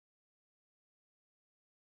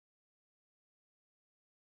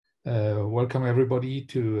Welcome everybody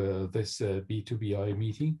to this B2BI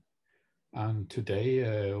meeting. And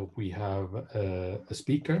today we have a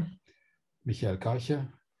speaker, Michael Karcher,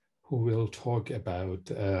 who will talk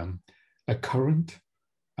about a current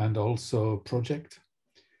and also project,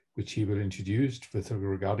 which he will introduce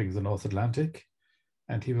regarding the North Atlantic.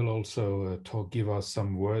 And he will also give us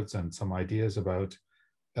some words and some ideas about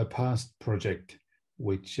a past project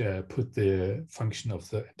which put the function of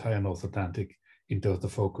the entire North Atlantic into the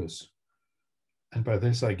focus. And by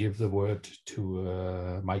this, I give the word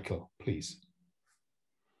to Michael, please.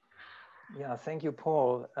 Yeah, thank you,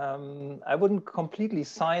 Paul. I wouldn't completely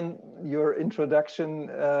sign your introduction.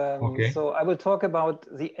 Okay. So I will talk about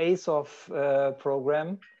the ASOF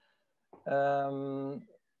program.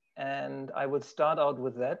 And I will start out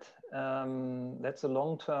with that. That's a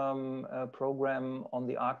long-term program on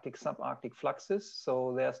the Arctic, subarctic fluxes.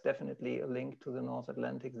 So there's definitely a link to the North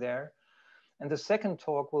Atlantic there. And the second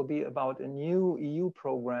talk will be about a new EU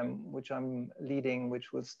program, which I'm leading,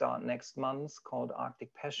 which will start next month, called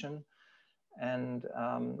Arctic Passion. And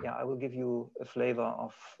yeah, I will give you a flavor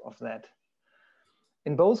of that.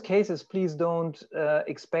 In both cases, please don't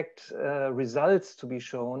expect results to be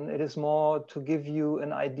shown. It is more to give you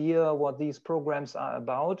an idea what these programs are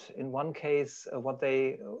about. In one case, what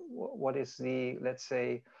is the, let's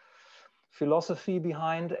say, philosophy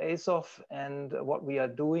behind ASOF and what we are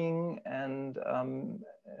doing. And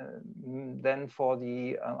then for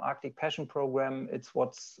the Arctic Passion program, it's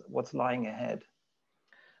what's lying ahead.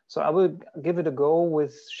 So I will give it a go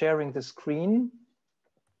with sharing the screen.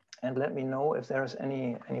 And let me know if there's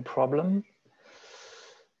any problem.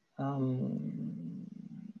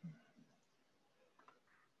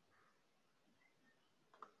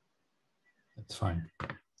 That's fine.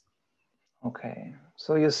 Okay,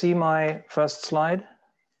 so you see my first slide?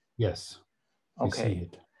 Yes, we see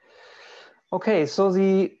it. Okay, so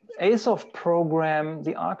the ASOF program,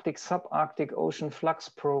 the Arctic Subarctic Ocean Flux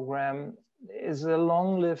program, is a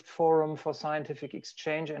long-lived forum for scientific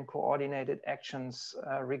exchange and coordinated actions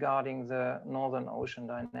regarding the Northern Ocean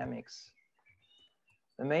dynamics.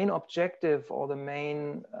 The main objective or the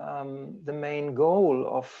main goal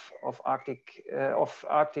of Arctic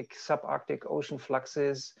subarctic ocean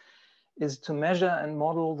fluxes is to measure and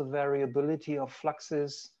model the variability of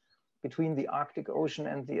fluxes between the Arctic Ocean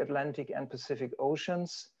and the Atlantic and Pacific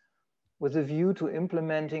Oceans, with a view to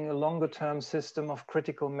implementing a longer-term system of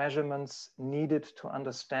critical measurements needed to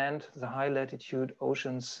understand the high-latitude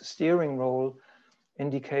ocean's steering role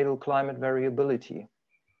in decadal climate variability.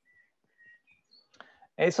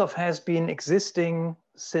 ASOF has been existing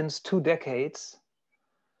since 2 decades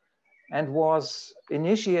and was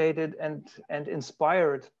initiated and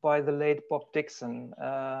inspired by the late Bob Dixon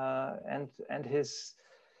and his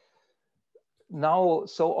now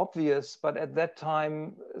so obvious, but at that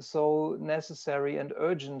time so necessary and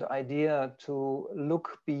urgent idea to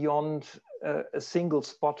look beyond a single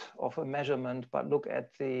spot of a measurement, but look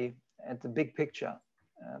at the big picture,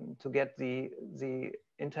 to get the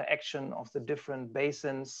interaction of the different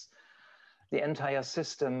basins, the entire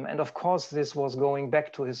system. And of course, this was going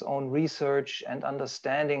back to his own research and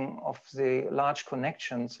understanding of the large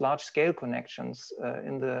scale connections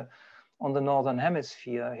on the Northern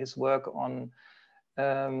Hemisphere, his work on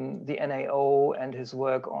the NAO and his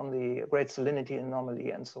work on the Great Salinity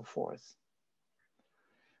Anomaly and so forth.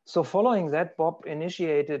 So following that, Bob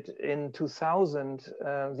initiated in 2000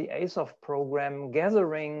 the ASOF program,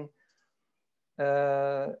 gathering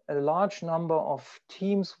a large number of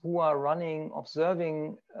teams who are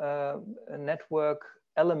observing network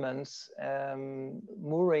elements,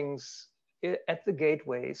 moorings at the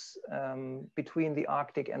gateways between the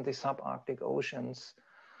Arctic and the subarctic oceans,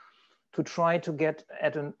 to try to get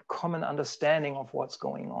at a common understanding of what's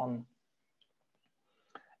going on.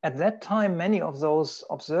 At that time, many of those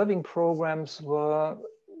observing programs were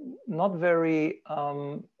not very,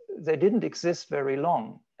 they didn't exist very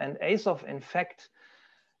long. And ASOF, in fact,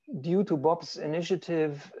 due to Bob's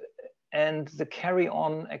initiative and the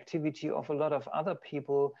carry-on activity of a lot of other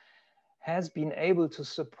people, has been able to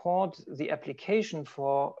support the application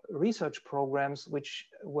for research programs which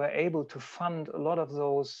were able to fund a lot of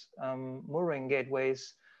those mooring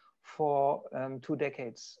gateways for 2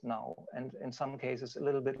 decades now, and in some cases a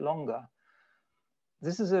little bit longer.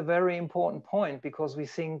 This is a very important point because we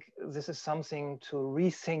think this is something to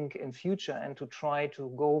rethink in future and to try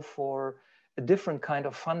to go for a different kind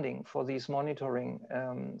of funding for these monitoring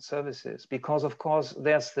services. Because of course,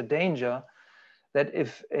 there's the danger that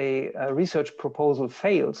if a research proposal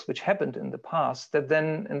fails, which happened in the past, that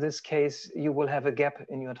then in this case, you will have a gap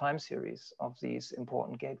in your time series of these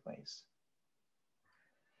important gateways.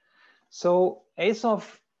 So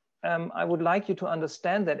ASOF I would like you to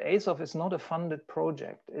understand that ASOF is not a funded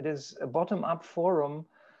project. It is a bottom-up forum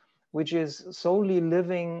which is solely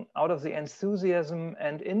living out of the enthusiasm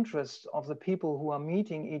and interest of the people who are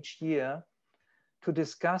meeting each year to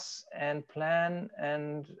discuss and plan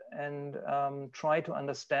and try to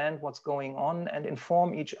understand what's going on and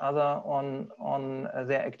inform each other on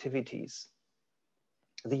their activities.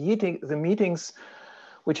 The meetings,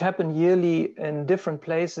 which happen yearly in different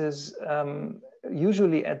places,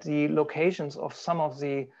 usually at the locations of some of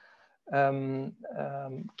the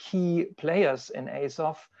key players in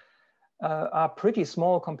ASOF, are pretty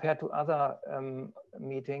small compared to other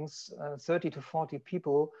meetings, 30 to 40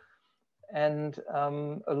 people. And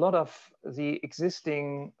a lot of the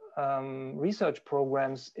existing research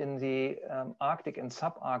programs in the Arctic and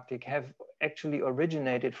subarctic have actually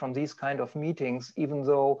originated from these kind of meetings, even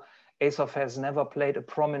though ASOF has never played a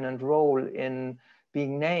prominent role in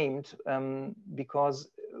being named, because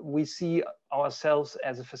we see ourselves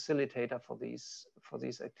as a facilitator for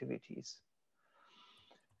these activities.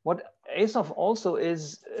 What ASOF also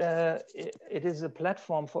is, it is a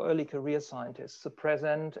platform for early career scientists to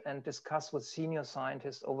present and discuss with senior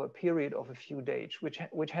scientists over a period of a few days,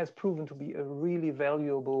 which has proven to be a really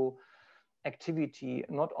valuable activity,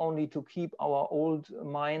 not only to keep our old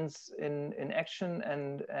minds in action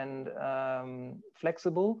and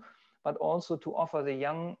flexible, but also to offer the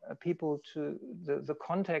young people to the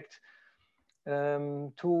contact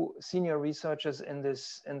to senior researchers in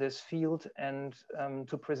this field, and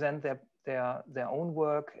to present their own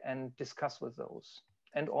work and discuss with those,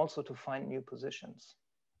 and also to find new positions.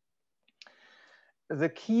 The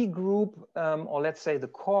key group, or let's say the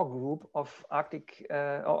core group of Arctic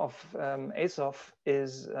ASOF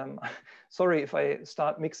is, sorry if I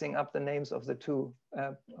start mixing up the names of the two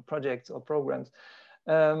projects or programs.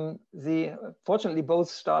 Fortunately, both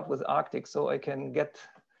start with Arctic, so I can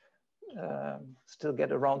still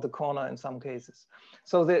get around the corner in some cases.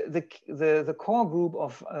 So the core group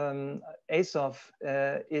of ASOF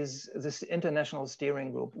is this international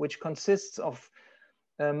steering group, which consists of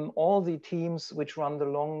all the teams which run the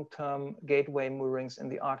long-term gateway moorings in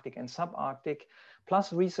the Arctic and subarctic,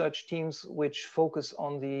 plus research teams which focus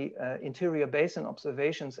on the interior basin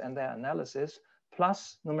observations and their analysis,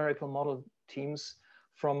 plus numerical model teams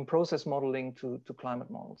from process modeling to climate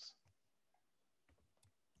models.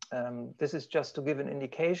 This is just to give an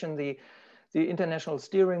indication. The international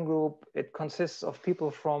steering group, it consists of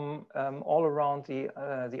people from all around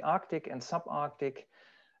the Arctic and subarctic.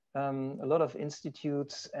 A lot of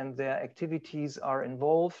institutes and their activities are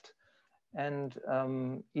involved, and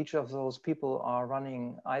each of those people are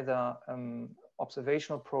running either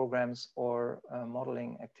observational programs or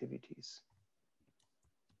modeling activities.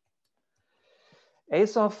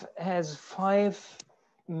 ASOF has 5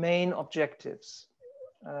 main objectives.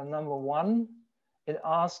 Number 1, it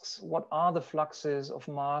asks what are the fluxes of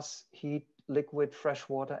mass, heat, liquid,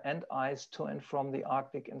 freshwater, and ice to and from the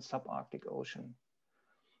Arctic and subarctic ocean.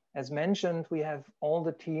 As mentioned, we have all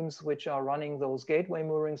the teams which are running those gateway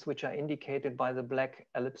moorings, which are indicated by the black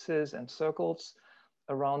ellipses and circles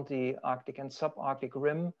around the Arctic and subarctic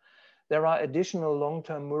rim. There are additional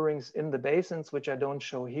long-term moorings in the basins, which I don't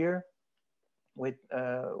show here, with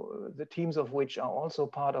the teams of which are also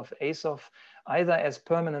part of ASOF, either as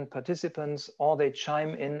permanent participants or they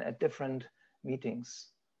chime in at different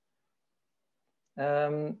meetings.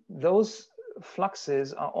 Those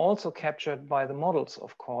fluxes are also captured by the models,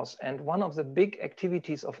 of course, and one of the big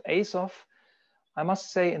activities of ASOF, I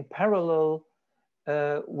must say, in parallel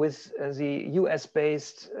with the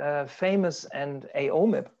US-based famous and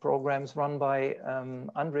AOMIP programs run by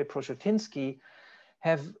Andrei Proshutinsky,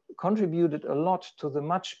 have contributed a lot to the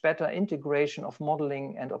much better integration of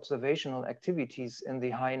modeling and observational activities in the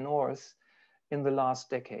high north in the last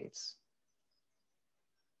decades.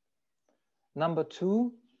 Number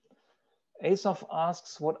 2, ASOF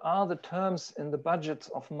asks what are the terms in the budgets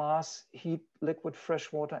of mass, heat, liquid,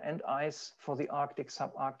 freshwater, and ice for the Arctic,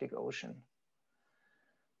 subarctic ocean.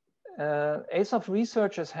 ASOF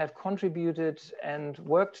researchers have contributed and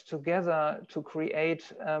worked together to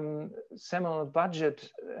create seminal budget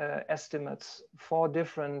estimates for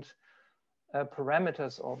different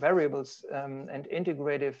parameters or variables and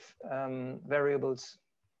integrative variables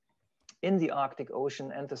in the Arctic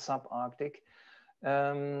Ocean and the subarctic.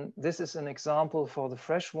 This is an example for the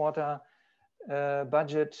freshwater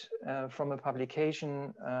budget from a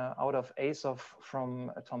publication out of ASOF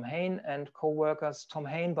from Tom Hain and co-workers. Tom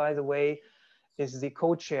Hain, by the way, is the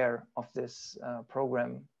co-chair of this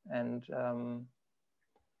program and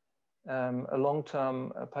a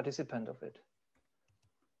long-term participant of it.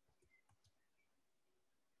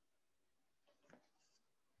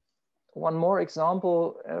 One more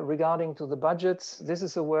example regarding to the budgets. This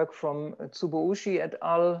is a work from Tsubuushi et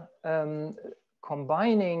al.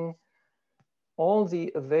 Combining all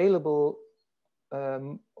the available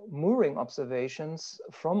mooring observations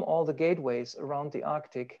from all the gateways around the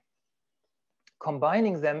Arctic,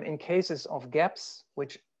 combining them in cases of gaps,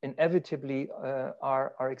 which inevitably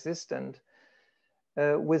are existent,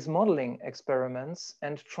 with modeling experiments,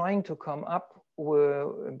 and trying to come up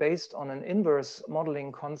based on an inverse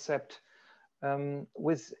modeling concept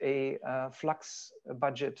with a flux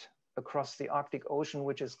budget across the Arctic Ocean,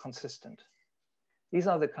 which is consistent. These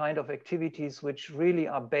are the kind of activities which really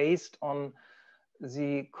are based on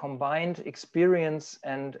the combined experience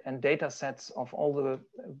and data sets of all the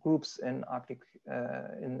groups in Arctic,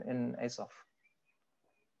 in ASOF.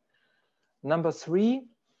 Number 3,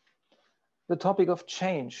 the topic of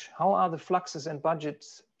change. How are the fluxes and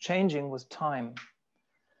budgets changing with time?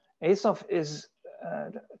 ASOF is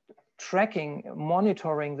tracking,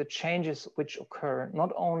 monitoring the changes which occur,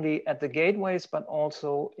 not only at the gateways, but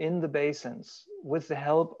also in the basins, with the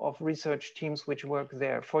help of research teams which work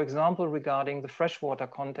there. For example, regarding the freshwater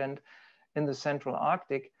content in the Central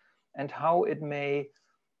Arctic and how it may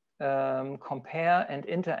compare and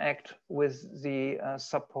interact with the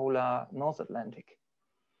subpolar North Atlantic.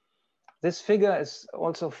 This figure is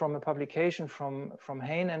also from a publication from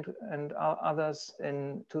Hain and others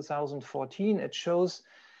in 2014. It shows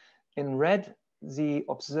in red the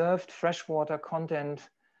observed freshwater content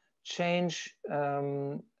change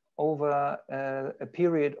over a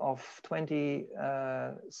period of 20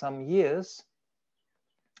 some years.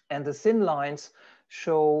 And the thin lines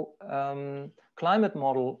show climate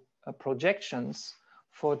model projections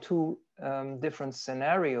for 2 different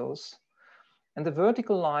scenarios. And the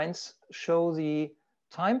vertical lines show the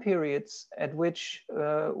time periods at which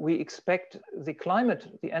we expect the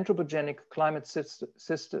anthropogenic climate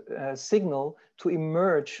signal to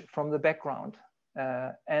emerge from the background.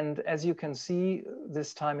 And as you can see,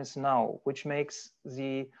 this time is now, which makes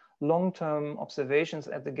the long-term observations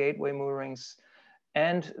at the gateway moorings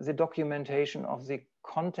and the documentation of the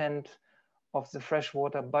content of the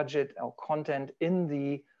freshwater budget or content in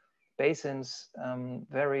the basins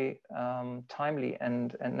very timely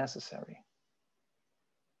and necessary.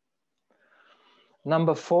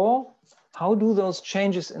 Number 4, how do those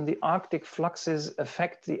changes in the Arctic fluxes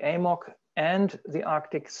affect the AMOC and the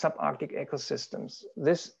Arctic subarctic ecosystems?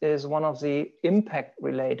 This is one of the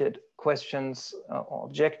impact-related questions or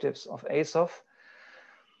objectives of ASOF.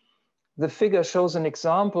 The figure shows an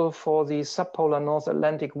example for the subpolar North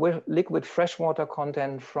Atlantic liquid freshwater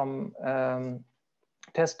content from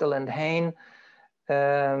Testel and Hain,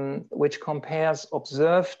 which compares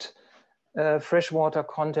observed freshwater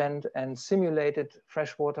content and simulated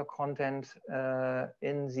freshwater content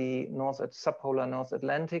in the subpolar North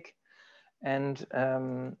Atlantic, and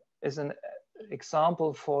is an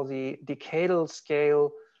example for the decadal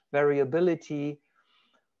scale variability,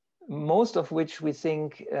 most of which we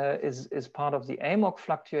think is part of the AMOC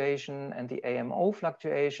fluctuation and the AMO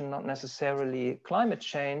fluctuation, not necessarily climate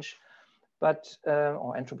change, but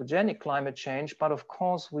or anthropogenic climate change. But of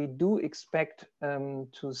course, we do expect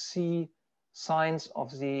to see signs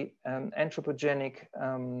of the anthropogenic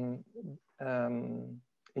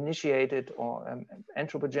initiated or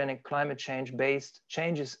anthropogenic climate change based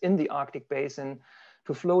changes in the Arctic basin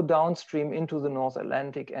to flow downstream into the North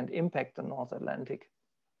Atlantic and impact the North Atlantic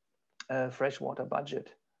freshwater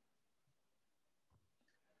budget.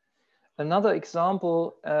 Another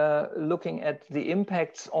example, looking at the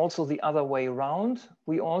impacts also the other way around.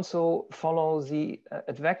 We also follow the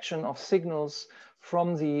advection of signals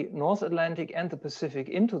from the North Atlantic and the Pacific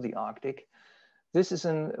into the Arctic. This is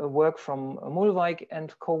a work from Mulvijk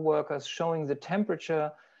and co-workers showing the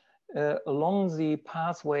temperature along the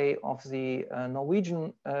pathway of the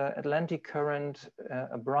Norwegian Atlantic Current,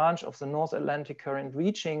 a branch of the North Atlantic Current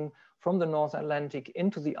reaching from the North Atlantic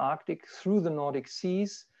into the Arctic through the Nordic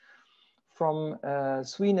seas, from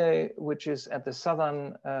Swine, which is at the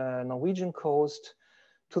southern Norwegian coast,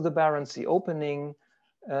 to the Barents Sea opening,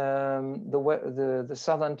 the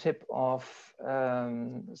southern tip of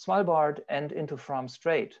Svalbard, and into Fram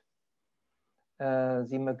Strait.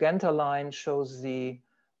 The magenta line shows the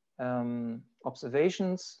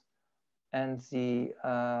observations, and the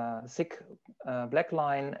thick black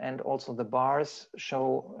line and also the bars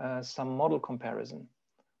show some model comparison.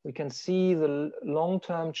 We can see the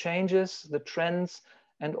long-term changes, the trends,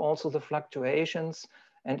 and also the fluctuations.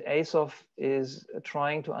 And ASOF is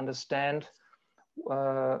trying to understand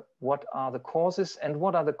what are the causes and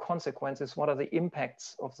what are the consequences, what are the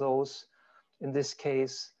impacts of those, in this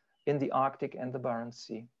case, in the Arctic and the Barents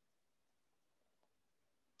Sea.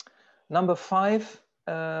 Number 5,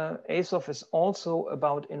 ASOF is also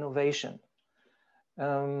about innovation.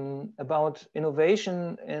 About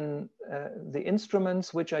innovation in the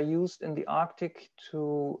instruments which are used in the Arctic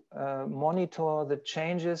to monitor the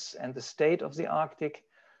changes and the state of the Arctic.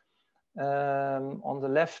 On the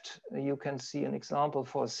left, you can see an example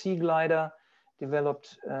for a sea glider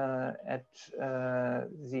developed at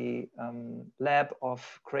the lab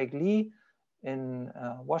of Craig Lee in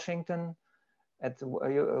Washington, at the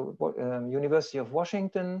University of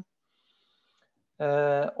Washington.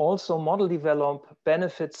 Also, model develop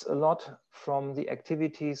benefits a lot from the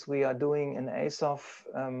activities we are doing in ASOF.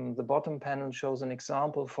 The bottom panel shows an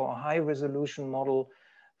example for a high resolution model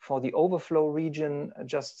for the overflow region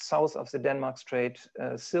just south of the Denmark Strait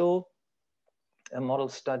sill, a model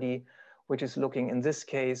study which is looking in this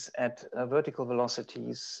case at vertical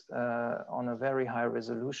velocities on a very high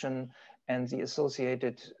resolution and the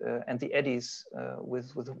associated and the eddies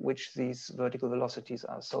with which these vertical velocities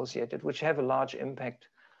are associated, which have a large impact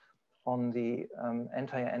on the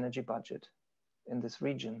entire energy budget in this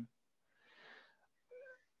region.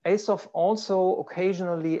 ASOF also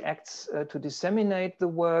occasionally acts to disseminate the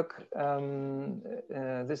work.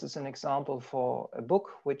 This is an example for a book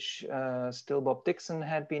which still Bob Dixon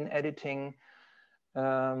had been editing.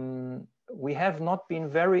 We have not been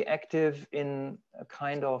very active in a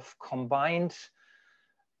kind of combined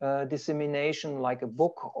dissemination like a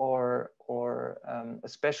book or a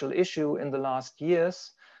special issue in the last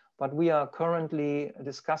years, but we are currently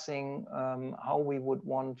discussing how we would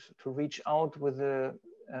want to reach out with the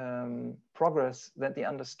progress that the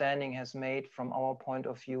understanding has made from our point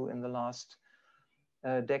of view in the last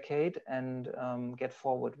decade and get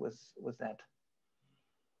forward with that.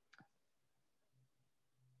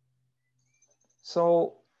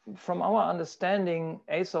 So from our understanding,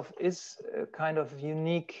 ASOF is a kind of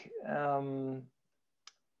unique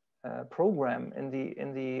program in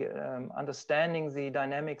the understanding the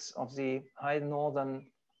dynamics of the high northern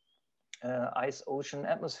ice ocean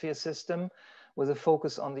atmosphere system with a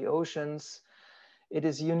focus on the oceans. It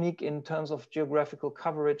is unique in terms of geographical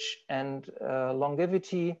coverage and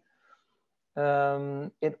longevity.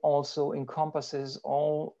 It also encompasses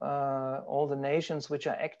all the nations which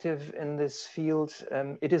are active in this field.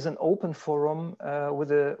 It is an open forum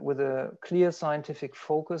with a clear scientific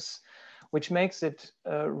focus, which makes it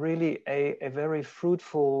really a very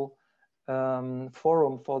fruitful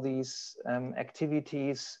forum for these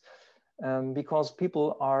activities. Because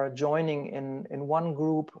people are joining in one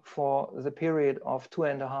group for the period of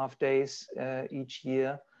 2.5 days each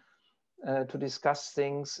year to discuss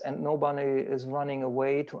things, and nobody is running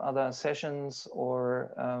away to other sessions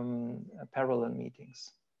or parallel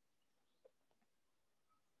meetings.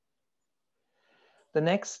 The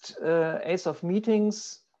next ASOF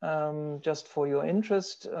meetings, just for your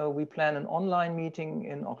interest, we plan an online meeting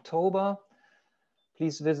in October.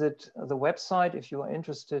 Please visit the website if you are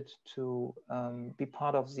interested to be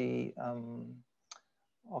part of the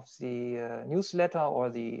newsletter or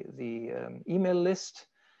the email list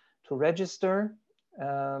to register.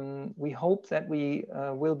 We hope that we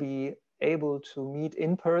will be able to meet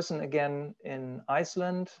in person again in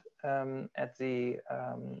Iceland at the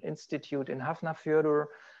Institute in Hafnarfjörður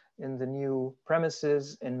in the new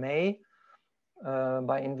premises in May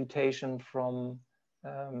by invitation from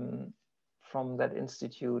that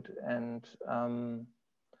institute, and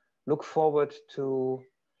look forward to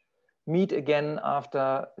meet again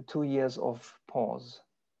after 2 years of pause.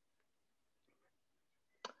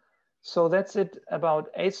 So that's it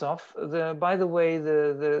about ASOF. By the way,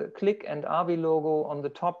 the CLIC and AVI logo on the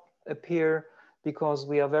top appear because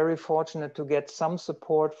we are very fortunate to get some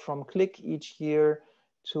support from CLIC each year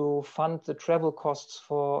to fund the travel costs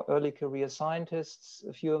for early career scientists,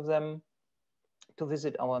 a few of them, to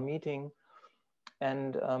visit our meeting.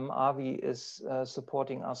 And AVI is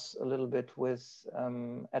supporting us a little bit with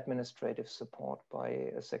administrative support by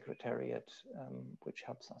a secretariat, which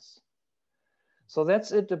helps us. So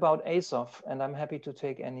that's it about ASOF, and I'm happy to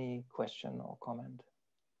take any question or comment.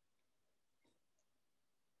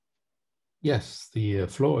 Yes, the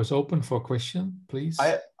floor is open for question, please.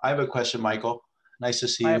 I have a question, Michael. Nice to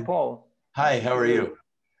see you. Hi, Paul. Hi, how are you?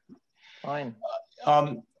 Fine.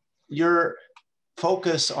 Your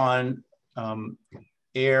focus on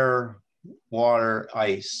air, water,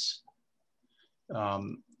 ice,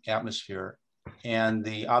 atmosphere, and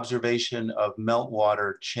the observation of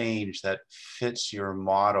meltwater change that fits your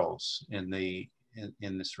models in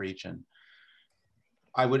this region.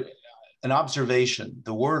 An observation,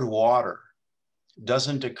 the word water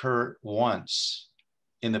doesn't occur once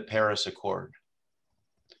in the Paris Accord.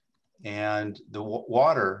 And the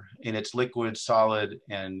water in its liquid, solid,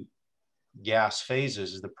 and gas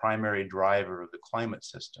phases is the primary driver of the climate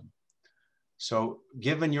system. So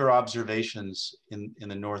given your observations in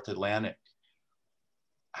the North Atlantic,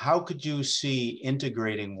 how could you see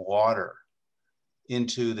integrating water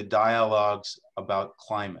into the dialogues about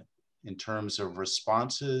climate in terms of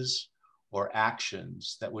responses or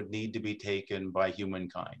actions that would need to be taken by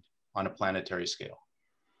humankind on a planetary scale?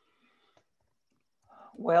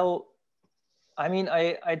 Well, I mean,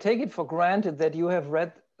 I take it for granted that you have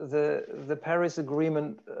read the Paris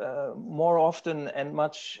Agreement more often and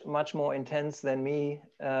much more intense than me.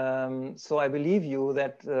 So I believe you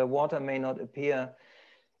that water may not appear.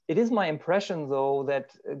 It is my impression, though,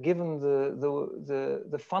 that given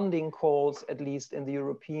the funding calls, at least in the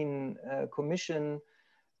European Commission,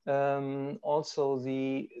 also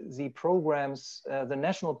the programs, the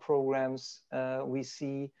national programs we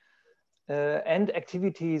see, and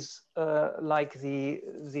activities like the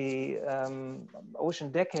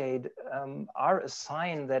Ocean Decade are a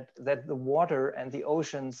sign that the water and the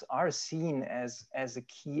oceans are seen as a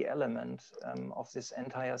key element of this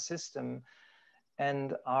entire system,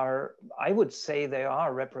 and I would say they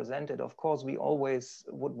are represented. Of course, we always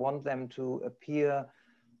would want them to appear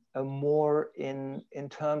more in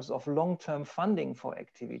terms of long-term funding for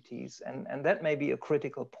activities, and that may be a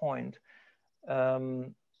critical point.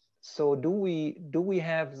 So do we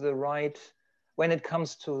have the right, when it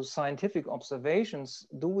comes to scientific observations,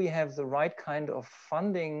 do we have the right kind of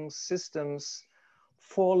funding systems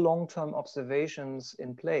for long-term observations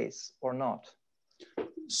in place or not?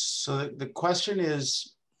 So the question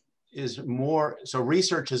is more, so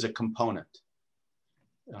research is a component,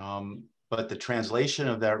 but the translation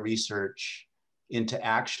of that research into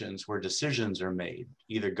actions where decisions are made,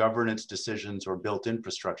 either governance decisions or built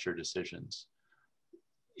infrastructure decisions,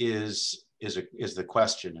 is the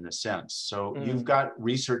question in a sense. So you've got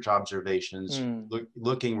research observations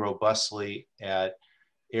looking robustly at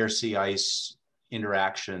air sea ice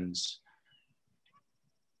interactions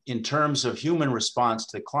in terms of human response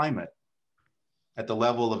to climate at the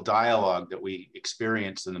level of dialogue that we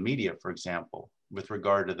experienced in the media, for example, with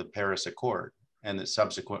regard to the Paris Accord and the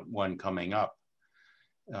subsequent one coming up.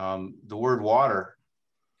 The word water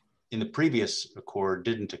in the previous accord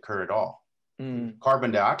didn't occur at all.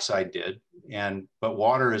 Carbon dioxide did, but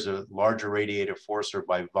water is a larger radiative forcer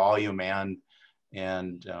by volume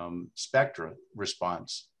and spectra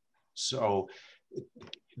response. So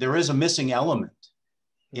there is a missing element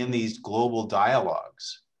in these global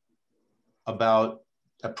dialogues about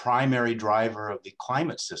a primary driver of the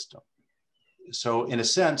climate system. So in a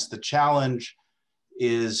sense, the challenge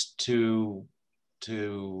is to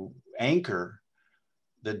anchor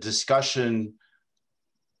the discussion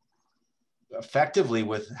effectively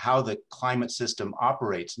with how the climate system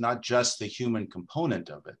operates, not just the human component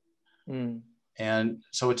of it. And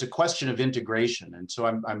so it's a question of integration. And so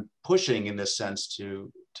I'm pushing in this sense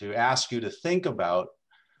to ask you to think about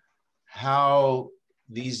how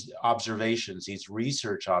these observations, these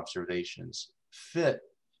research observations, fit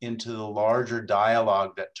into the larger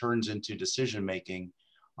dialogue that turns into decision-making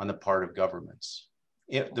on the part of governments.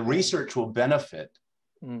 The research will benefit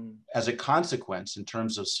as a consequence in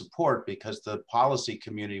terms of support, because the policy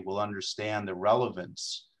community will understand the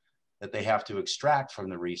relevance that they have to extract from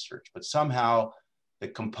the research. But somehow the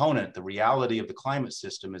component, the reality of the climate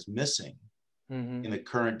system is missing in the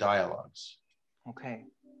current dialogues. Okay.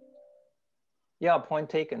 Yeah, point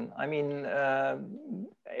taken. I mean,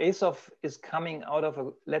 ASOF is coming out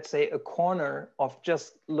of let's say, a corner of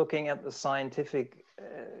just looking at the scientific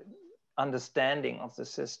understanding of the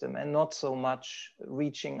system and not so much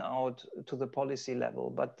reaching out to the policy level.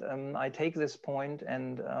 But I take this point,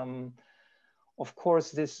 and of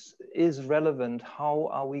course, this is relevant. How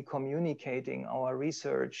are we communicating our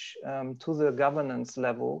research to the governance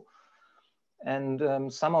level?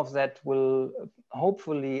 And some of that will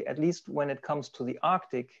hopefully, at least when it comes to the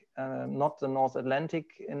Arctic, not the North Atlantic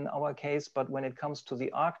in our case, but when it comes to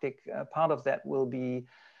the Arctic, part of that will be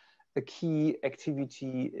a key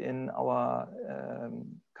activity in our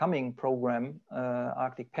coming program,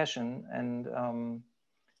 Arctic Passion. And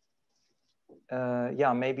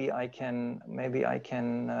yeah, maybe I can,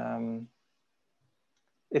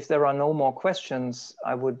 if there are no more questions,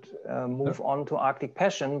 I would move on to Arctic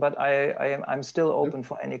Passion, but I'm still open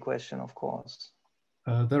for any question, of course.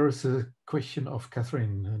 There is a question of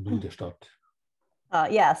Catherine Luderstadt.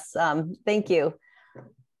 Yes, thank you.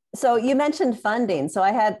 So you mentioned funding. So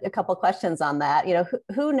I had a couple questions on that. You know,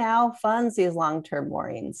 who now funds these long-term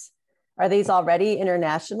moorings? Are these already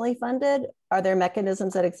internationally funded? Are there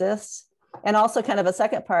mechanisms that exist? And also kind of a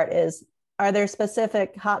second part is, are there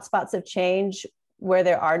specific hotspots of change where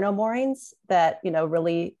there are no moorings that,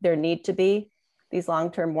 really there need to be these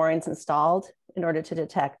long-term moorings installed in order to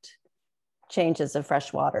detect changes of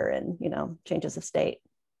fresh water and, changes of state?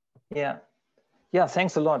 Yeah. Yeah,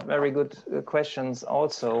 thanks a lot. Very good questions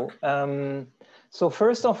also. So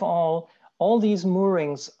first of all these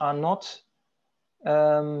moorings are not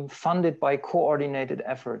funded by coordinated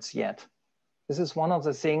efforts yet. This is one of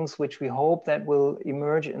the things which we hope that will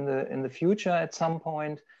emerge in the future at some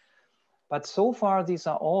point. But so far, these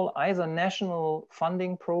are all either national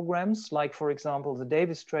funding programs, like for example, the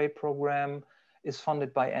Davis Strait program is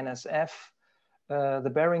funded by NSF.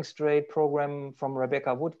 The Bering Strait program from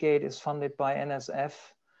Rebecca Woodgate is funded by NSF.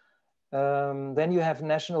 Then you have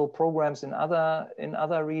national programs in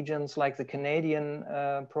other regions, like the Canadian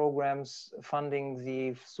programs funding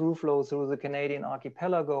the through flow through the Canadian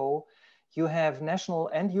archipelago. You have national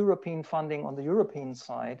and European funding on the European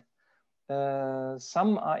side.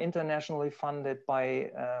 Some are internationally funded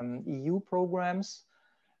by EU programs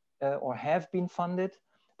or have been funded,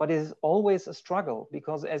 but it is always a struggle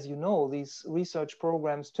because, as you know, these research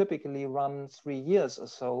programs typically run 3 years or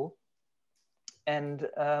so. And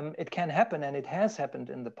it can happen, and it has happened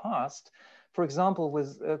in the past, for example,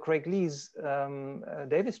 with Craig Lee's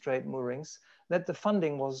Davis Strait moorings, that the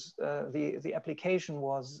funding was, the application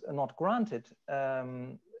was not granted.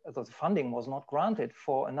 The funding was not granted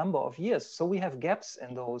for a number of years. So we have gaps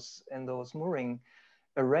in those mooring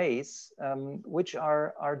arrays, which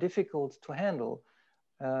are difficult to handle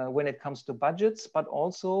when it comes to budgets, but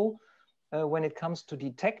also when it comes to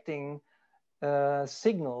detecting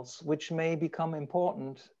signals which may become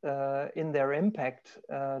important in their impact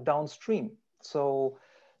downstream. So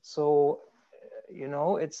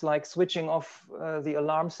it's like switching off the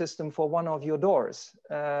alarm system for one of your doors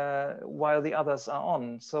while the others are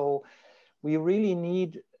on. So we really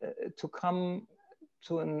need to come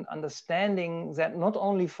to an understanding that not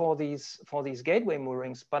only for these gateway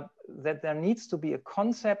moorings, but that there needs to be a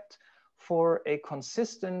concept for a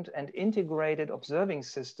consistent and integrated observing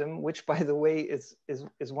system, which, by the way, is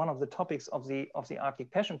one of the topics of the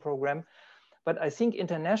Arctic Passion program. But I think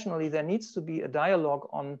internationally there needs to be a dialogue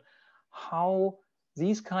on how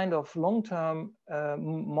these kind of long-term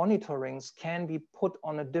monitorings can be put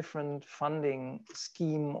on a different funding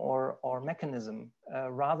scheme or mechanism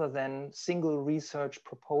rather than single research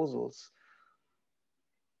proposals.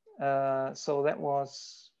 So that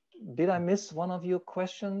was, did I miss one of your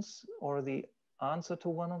questions or the answer to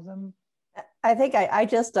one of them? I think I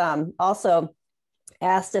just also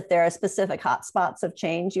asked if there are specific hotspots of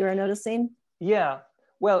change you are noticing. Yeah,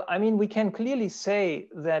 well, I mean, we can clearly say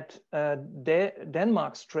that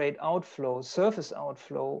Denmark Strait outflow, surface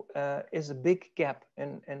outflow, is a big gap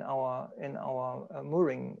in our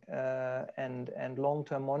mooring and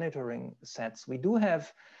long-term monitoring sets. We do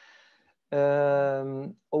have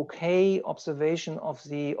okay observation of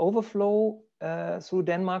the overflow through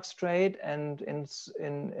Denmark Strait, and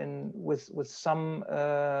with some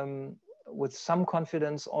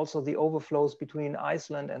confidence also the overflows between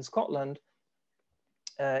Iceland and Scotland,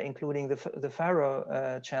 including the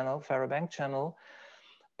Faro Bank channel.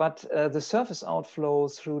 But the surface outflow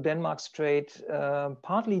through Denmark Strait,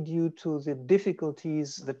 partly due to the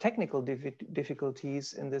difficulties, the technical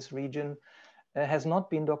difficulties in this region, has not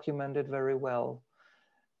been documented very well.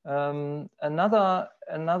 Another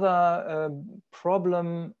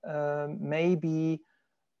problem may be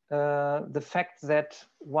the fact that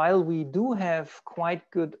while we do have quite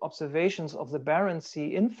good observations of the Barents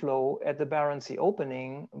Sea inflow at the Barents Sea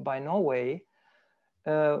opening by Norway,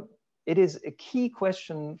 it is a key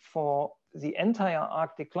question for the entire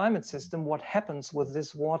Arctic climate system, what happens with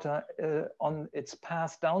this water on its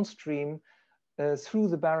path downstream through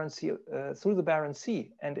the Barents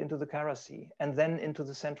Sea and into the Kara Sea, and then into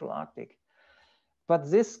the Central Arctic. But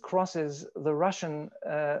this crosses the Russian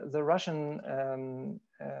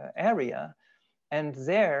area, and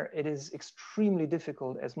there it is extremely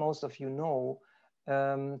difficult, as most of you know,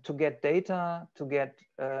 to get data, to get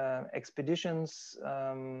expeditions,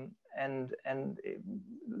 and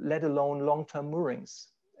let alone long-term moorings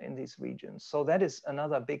in these regions. So that is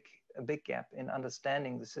another big gap in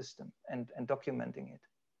understanding the system and documenting it.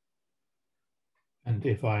 And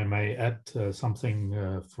if I may add something,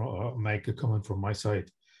 make a comment from my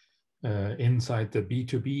side, inside the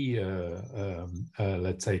B2B,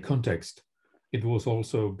 let's say, context, it was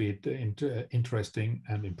also a bit interesting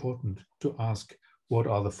and important to ask what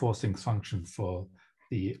are the forcing functions for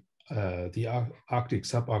the Arctic,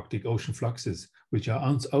 subarctic ocean fluxes, which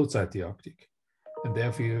are outside the Arctic. And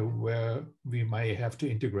therefore, where we may have to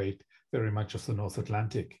integrate very much of the North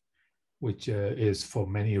Atlantic. which is for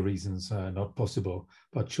many reasons not possible.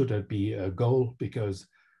 But should that be a goal? Because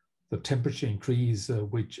the temperature increase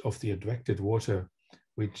which of the advected water,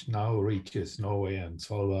 which now reaches Norway and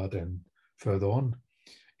Svalbard and further on,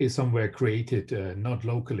 is somewhere created not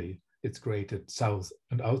locally. It's created south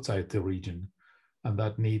and outside the region, and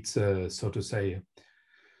that needs, so to say,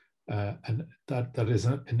 and that is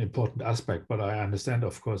an important aspect. But I understand,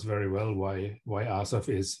 of course, very well why ASOF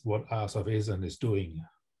is what ASOF is and is doing.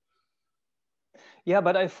 Yeah,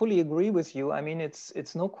 but I fully agree with you. I mean,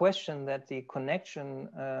 it's no question that the connection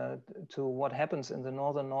to what happens in the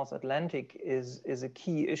northern North Atlantic is a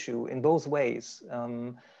key issue in both ways.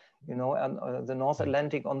 You know, the North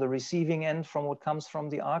Atlantic on the receiving end from what comes from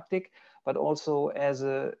the Arctic, but also as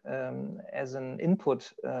an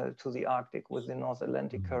input to the Arctic with the North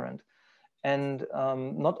Atlantic current. And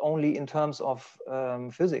not only in terms of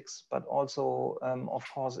physics, but also, of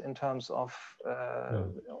course, in terms of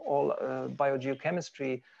all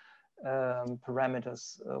biogeochemistry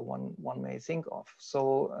parameters one may think of.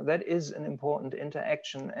 So that is an important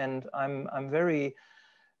interaction, and I'm very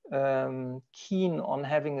keen on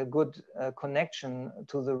having a good connection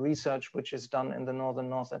to the research which is done in the northern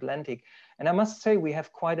North Atlantic. And I must say we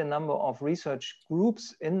have quite a number of research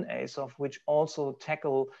groups in ASOF which also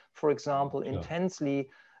tackle, for example, intensely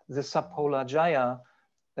the subpolar gyre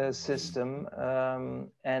system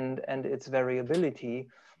and its variability.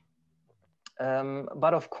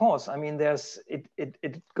 But of course, I mean,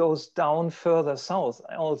 it goes down further south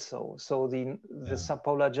also. So the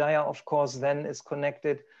subpolar gyre, of course, then is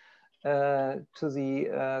connected to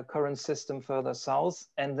the current system further south,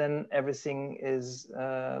 and then everything is,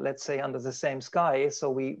 let's say, under the same sky. So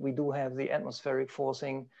we do have the atmospheric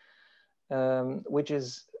forcing, which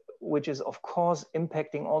is of course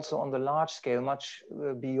impacting also on the large scale, much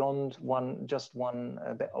beyond just one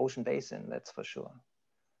ocean basin. That's for sure.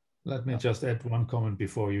 Let me just add one comment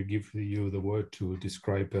before you give you the word to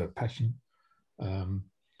describe passion.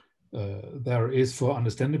 There is, for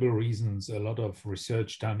understandable reasons, a lot of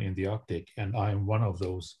research done in the Arctic, and I'm one of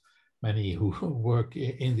those many who work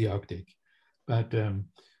in the Arctic. But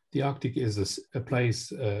the Arctic is a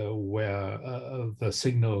place where the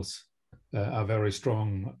signals are very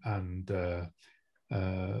strong, and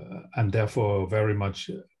therefore very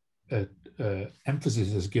much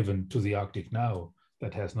emphasis is given to the Arctic now.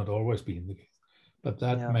 That has not always been the case, but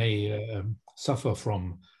that may suffer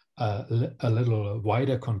from a little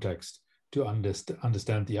wider context to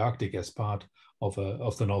understand the Arctic as part of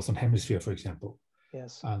the Northern Hemisphere, for example.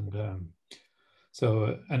 Yes. And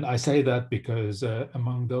and I say that because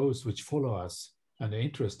among those which follow us and are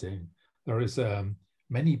interesting, there is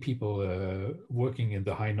many people working in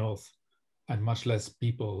the high north, and much less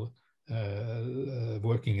people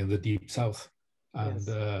working in the deep south.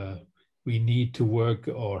 And we need to work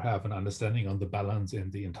or have an understanding on the balance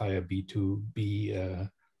in the entire B2B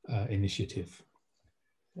initiative.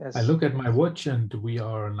 Yes. I look at my watch and we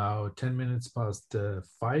are now 10 minutes past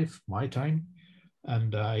 5 my time,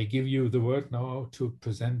 and I give you the word now to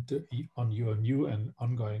present on your new and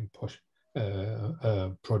ongoing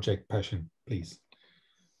project passion, please.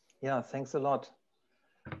 Yeah, thanks a lot.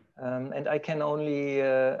 And I can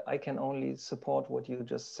only support what you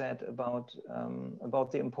just said about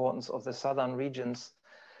the importance of the southern regions,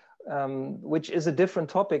 which is a different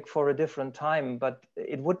topic for a different time. But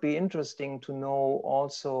it would be interesting to know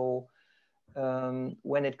also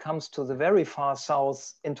when it comes to the very far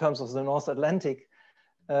south in terms of the North Atlantic,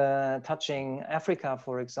 touching Africa,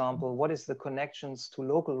 for example, what is the connections to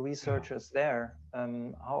local researchers there?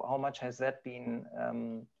 How much has that been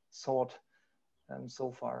sought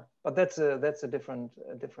so far? But that's a different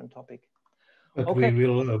topic. But okay. We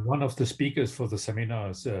will one of the speakers for the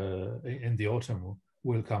seminars in the autumn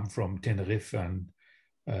will come from Tenerife and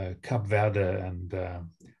Cape Verde and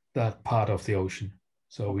that part of the ocean.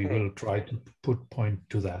 So okay. We will try to put point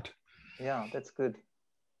to that. Yeah, that's good.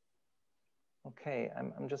 Okay,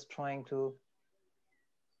 I'm just trying to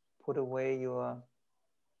put away your.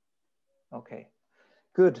 Okay,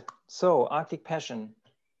 good. So Arctic passion.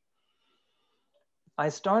 I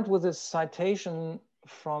start with a citation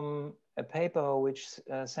from a paper which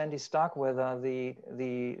Sandy Starkweather,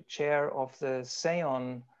 the chair of the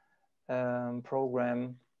SAON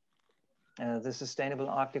program, the Sustainable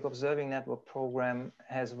Arctic Observing Network program,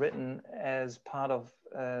 has written as part of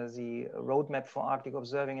the Roadmap for Arctic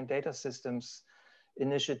Observing and Data Systems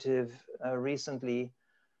initiative recently.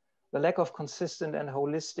 The lack of consistent and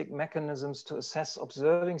holistic mechanisms to assess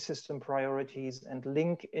observing system priorities and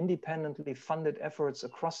link independently funded efforts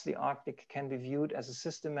across the Arctic can be viewed as a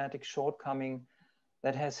systematic shortcoming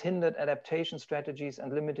that has hindered adaptation strategies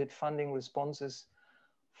and limited funding responses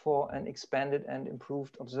for an expanded and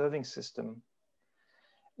improved observing system.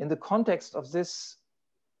 In the context of this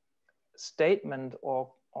statement or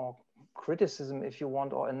criticism, if you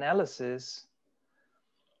want, or analysis,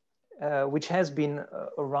 which has been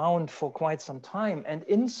around for quite some time, and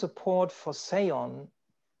in support for SEON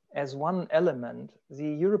as one element, the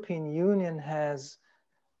European Union has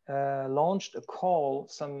launched a call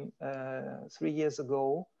some 3 years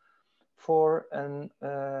ago for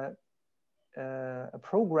a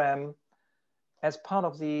program as part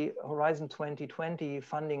of the Horizon 2020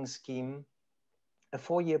 funding scheme, a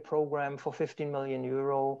 4-year program for 15 million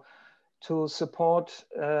euro to support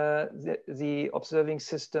the observing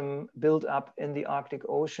system build up in the Arctic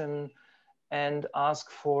Ocean, and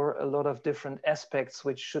ask for a lot of different aspects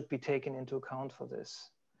which should be taken into account for this.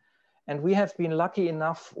 And we have been lucky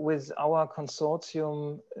enough with our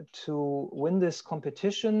consortium to win this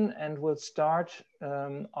competition, and will start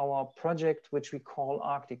our project, which we call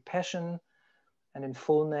Arctic Passion, and in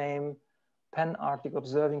full name, Pan-Arctic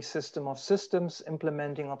Observing System of Systems,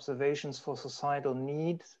 implementing observations for societal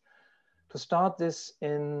needs. To start this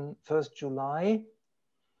in 1st July,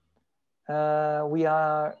 we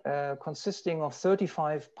are consisting of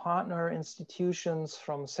 35 partner institutions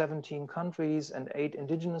from 17 countries and 8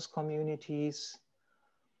 indigenous communities.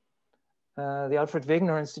 The Alfred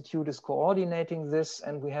Wegener Institute is coordinating this,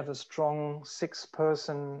 and we have a strong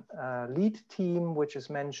 6-person lead team, which is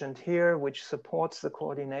mentioned here, which supports the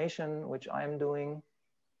coordination, which I'm doing.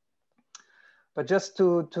 But just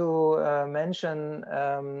to mention,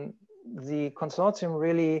 the consortium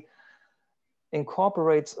really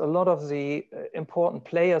incorporates a lot of the important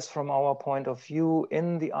players from our point of view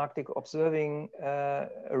in the Arctic observing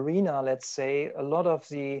arena, let's say. A lot of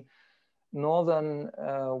the northern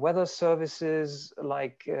weather services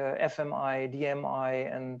like FMI,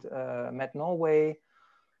 DMI, and Met Norway.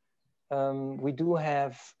 We do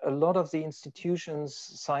have a lot of the institutions,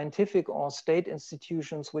 scientific or state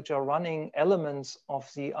institutions, which are running elements of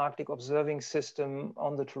the Arctic observing system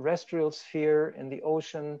on the terrestrial sphere, in the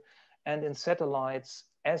ocean, and in satellites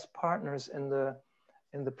as partners in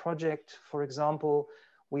the project. For example,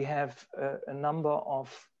 we have a number of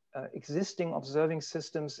existing observing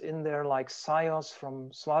systems in there, like SIOS from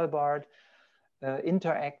Svalbard,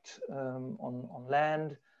 Interact on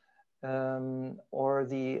land, or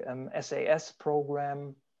the SAS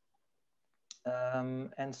program,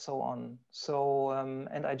 and so on. So,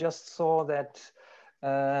 and I just saw that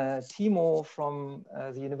Timo from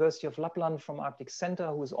the University of Lapland from Arctic Center,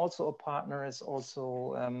 who is also a partner, is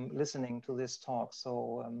also listening to this talk.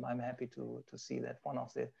 So I'm happy to see that one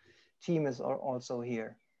of the team is also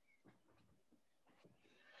here.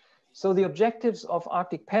 So the objectives of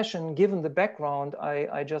Arctic Passion, given the background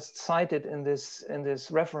I just cited in this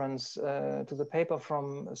reference to the paper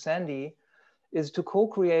from Sandy, is to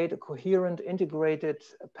co-create a coherent, integrated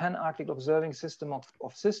pan-Arctic observing system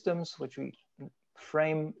of systems, which we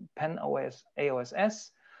frame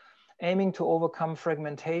Pan-AOSS, aiming to overcome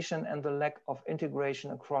fragmentation and the lack of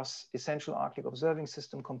integration across essential Arctic observing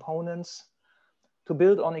system components, to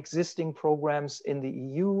build on existing programs in the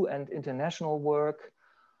EU and international work,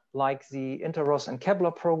 like the Interos and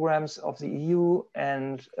Kepler programs of the EU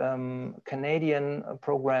and Canadian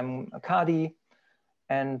program CADI,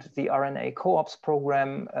 and the RNA Co-ops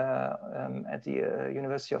program at the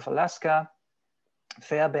University of Alaska,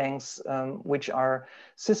 Fairbanks, which are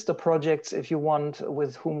sister projects, if you want,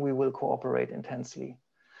 with whom we will cooperate intensely.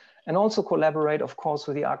 And also collaborate, of course,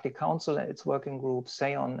 with the Arctic Council and its working group,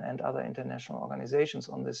 SEON, and other international organizations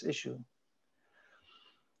on this issue.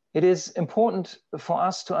 It is important for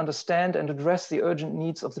us to understand and address the urgent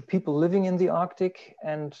needs of the people living in the Arctic,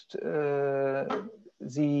 and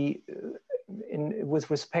with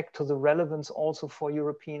respect to the relevance also for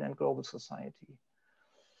European and global society.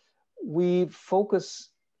 We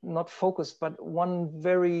but one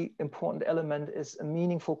very important element is a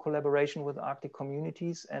meaningful collaboration with Arctic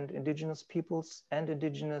communities and indigenous peoples and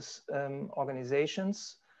indigenous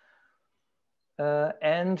organizations.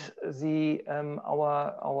 And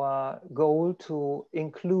our goal to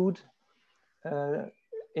include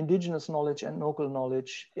indigenous knowledge and local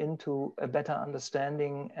knowledge into a better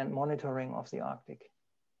understanding and monitoring of the Arctic.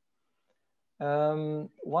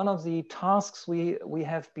 One of the tasks we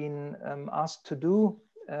have been asked to do,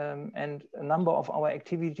 and a number of our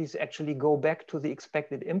activities actually go back to the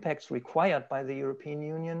expected impacts required by the European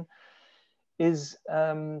Union, is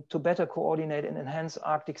to better coordinate and enhance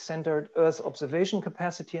Arctic-centered Earth observation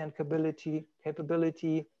capacity and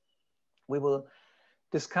capability. We will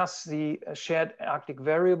discuss the shared Arctic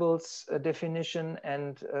variables definition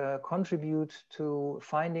and contribute to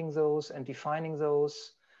finding those and defining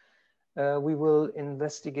those. We will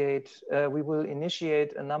initiate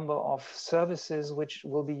a number of services which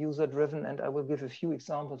will be user driven, and I will give a few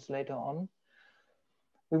examples later on.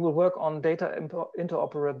 We will work on data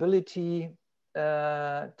interoperability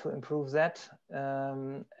to improve that,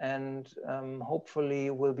 and hopefully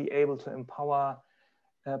we'll be able to empower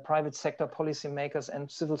private sector policymakers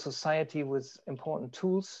and civil society with important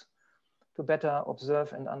tools to better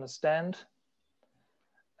observe and understand.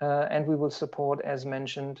 And we will support, as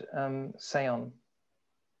mentioned, SAON.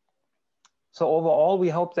 So overall, we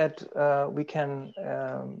hope that we can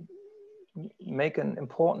make an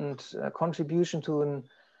important contribution to an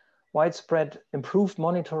widespread improved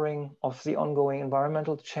monitoring of the ongoing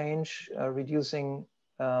environmental change, reducing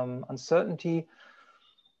uncertainty,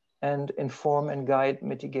 and inform and guide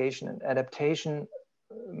mitigation and adaptation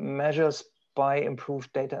measures by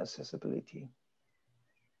improved data accessibility.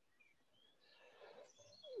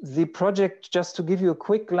 The project, just to give you a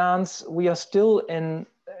quick glance, we are still in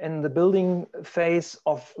the building phase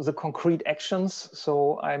of the concrete actions.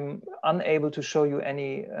 So I'm unable to show you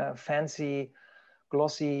any fancy,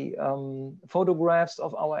 glossy photographs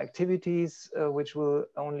of our activities, which will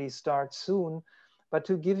only start soon. But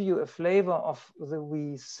to give you a flavor of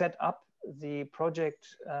we set up the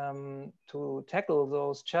project to tackle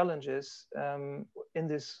those challenges in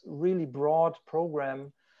this really broad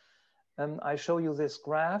program, I show you this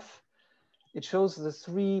graph. It shows the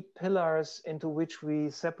 3 pillars into which we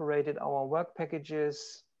separated our work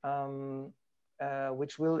packages,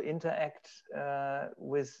 which will interact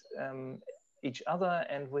with each other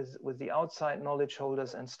and with the outside knowledge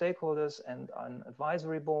holders and stakeholders and an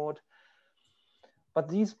advisory board. But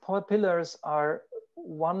these pillars are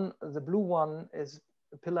the blue one is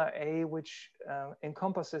pillar A, which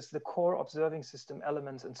encompasses the core observing system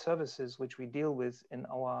elements and services which we deal with in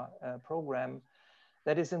our program.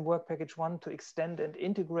 That is in work package 1 to extend and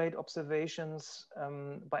integrate observations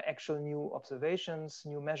by actual new observations,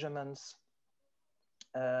 new measurements.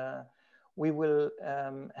 We will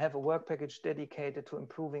have a work package dedicated to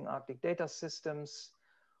improving Arctic data systems,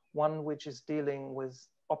 one which is dealing with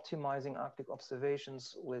optimizing Arctic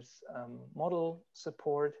observations with model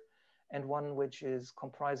support, and one which is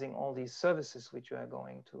comprising all these services which you are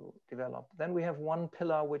going to develop. Then we have one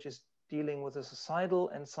pillar which is dealing with the societal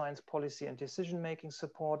and science policy and decision-making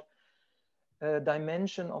support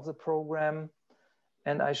dimension of the program.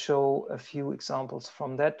 And I show a few examples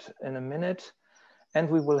from that in a minute. And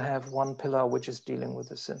we will have one pillar which is dealing with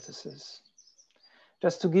the synthesis.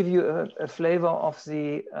 Just to give you a flavor of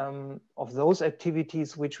those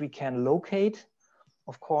activities which we can locate.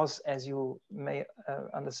 Of course, as you may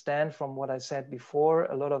understand from what I said before,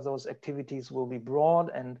 a lot of those activities will be broad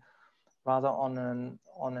and rather on an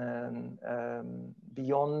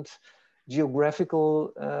beyond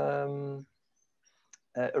geographical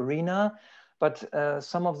arena. But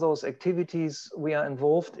some of those activities we are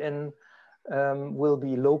involved in will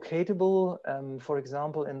be locatable. For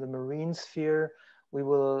example, in the marine sphere, we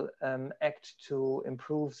will act to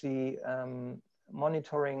improve the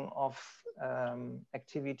monitoring of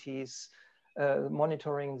activities,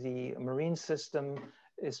 monitoring the marine system,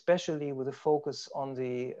 especially with a focus on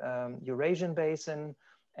the Eurasian basin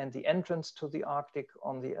and the entrance to the Arctic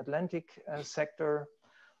on the Atlantic sector.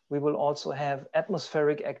 We will also have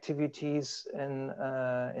atmospheric activities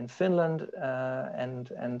in Finland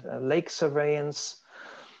and lake surveillance.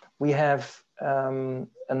 We have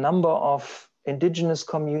a number of indigenous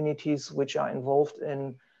communities which are involved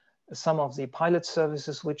in some of the pilot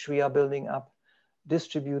services which we are building up,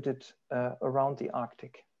 distributed around the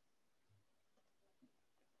Arctic.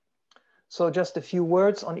 So just a few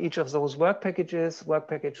words on each of those work packages. Work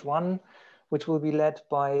package 1, which will be led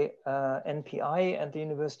by NPI and the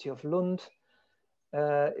University of Lund,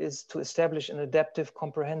 is to establish an adaptive,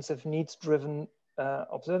 comprehensive, needs-driven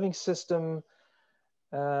observing system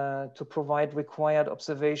to provide required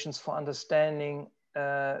observations for understanding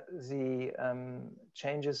the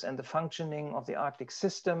changes and the functioning of the Arctic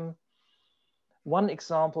system. One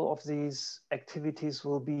example of these activities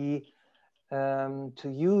will be to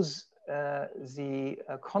use the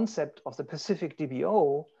concept of the Pacific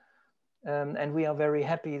DBO, and we are very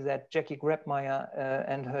happy that Jackie Grabmeyer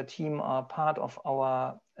and her team are part of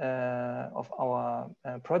our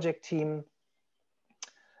project team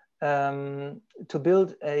to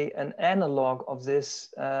build an analog of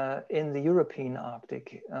this in the European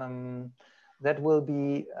Arctic that will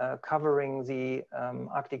be covering the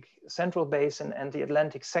Arctic Central Basin and the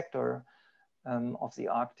Atlantic sector of the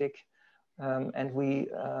Arctic. And we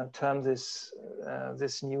term this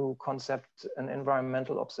new concept an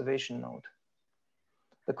environmental observation node.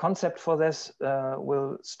 The concept for this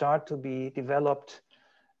will start to be developed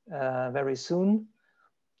very soon.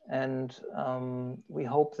 And we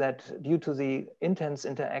hope that due to the intense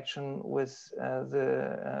interaction with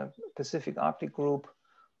the Pacific Arctic group,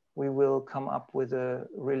 we will come up with a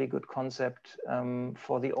really good concept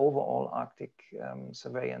for the overall Arctic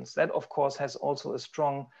surveillance. That, of course, has also a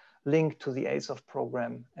strong link to the ASOF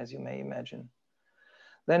program, as you may imagine.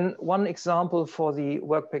 Then one example for the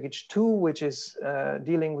work package 2, which is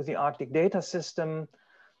dealing with the Arctic data system.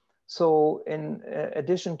 So in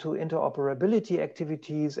addition to interoperability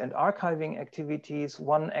activities and archiving activities,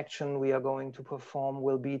 one action we are going to perform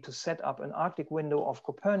will be to set up an Arctic window of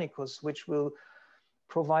Copernicus, which will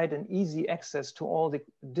provide an easy access to all the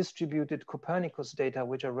distributed Copernicus data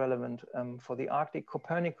which are relevant for the Arctic.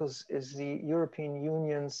 Copernicus is the European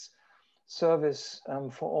Union's service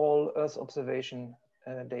for all Earth observation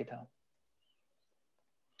data.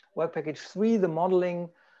 Work package 3, the modeling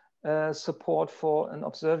support for an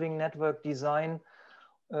observing network design.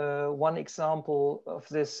 One example of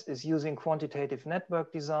this is using quantitative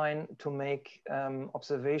network design to make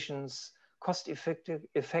observations cost efficient,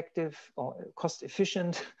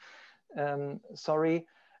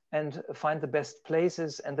 and find the best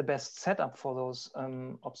places and the best setup for those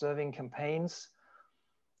observing campaigns.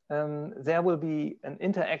 There will be an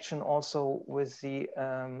interaction also with the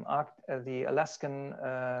Alaskan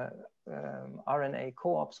RNA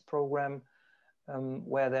co-ops program,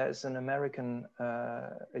 where there is an American,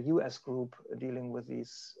 a US group dealing with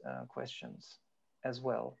these questions as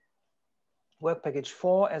well. Work package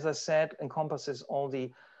 4, as I said, encompasses all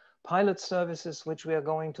the pilot services which we are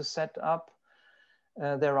going to set up.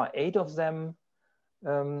 There are 8 of them.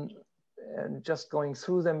 And just going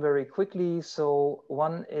through them very quickly. So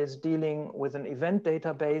one is dealing with an event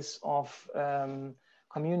database of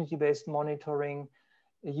community-based monitoring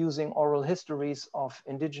using oral histories of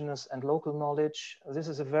indigenous and local knowledge. This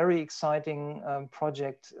is a very exciting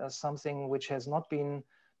project, something which has not been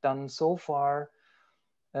done so far.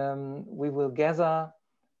 We will gather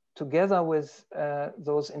together with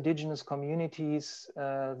those indigenous communities,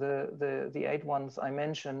 the 8 ones I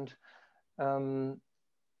mentioned,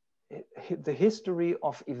 the history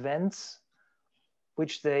of events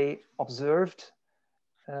which they observed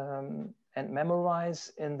and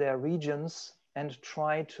memorize in their regions, and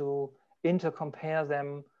try to intercompare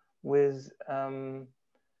them with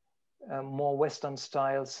more Western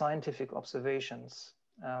style scientific observations.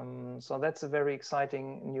 So that's a very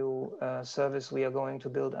exciting new service we are going to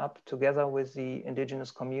build up together with the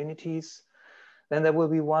indigenous communities. Then there will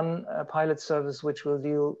be one pilot service which will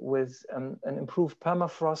deal with an improved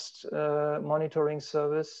permafrost monitoring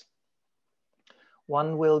service.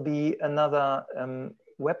 One will be another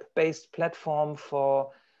web-based platform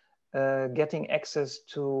for getting access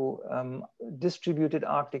to distributed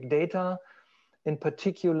Arctic data, in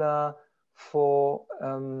particular for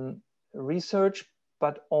research,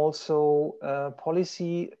 but also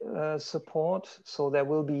policy support. So there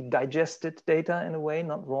will be digested data in a way,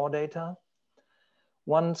 not raw data.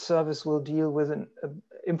 One service will deal with an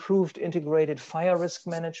improved integrated fire risk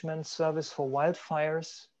management service for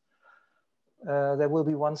wildfires. There will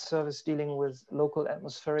be one service dealing with local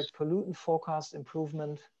atmospheric pollutant forecast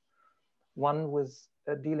improvement, one with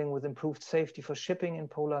dealing with improved safety for shipping in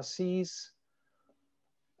polar seas,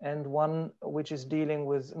 and one which is dealing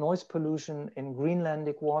with noise pollution in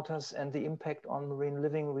Greenlandic waters and the impact on marine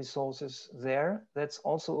living resources there. That's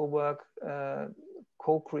also a work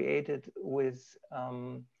co-created with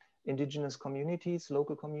indigenous communities,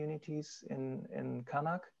 local communities in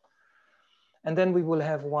Kanak. And then we will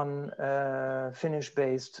have one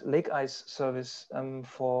Finnish-based lake ice service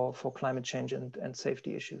for climate change and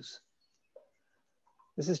safety issues.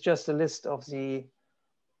 This is just a list of the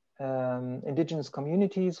indigenous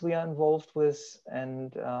communities we are involved with,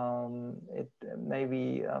 and it may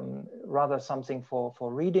be rather something for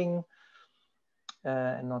reading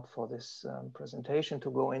and not for this presentation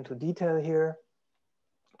to go into detail here.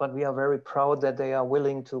 But we are very proud that they are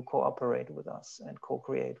willing to cooperate with us and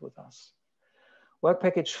co-create with us. Work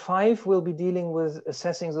package 5 will be dealing with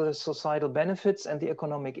assessing the societal benefits and the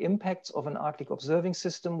economic impacts of an Arctic observing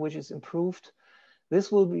system which is improved.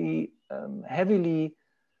 This will be heavily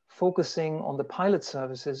focusing on the pilot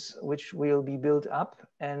services which will be built up,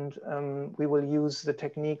 and we will use the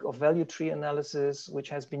technique of value tree analysis which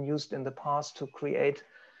has been used in the past to create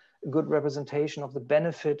a good representation of the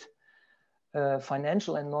benefit,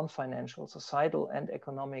 financial and non-financial, societal and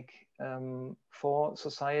economic, for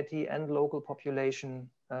society and local population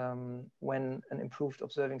when an improved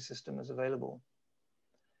observing system is available.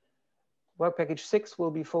 Work package 6 will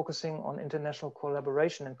be focusing on international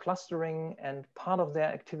collaboration and clustering, and part of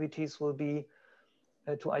their activities will be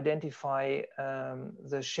to identify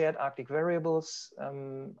the shared Arctic variables.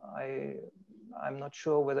 I'm not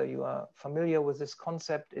sure whether you are familiar with this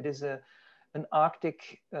concept. It is an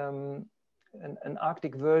Arctic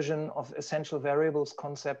version of essential variables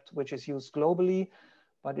concept, which is used globally,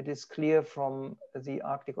 but it is clear from the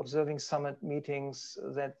Arctic Observing Summit meetings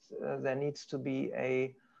that there needs to be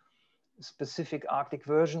a specific Arctic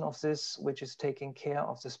version of this, which is taking care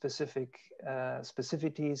of the specific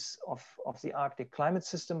specificities of the Arctic climate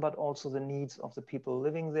system, but also the needs of the people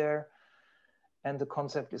living there. And the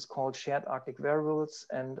concept is called shared Arctic variables,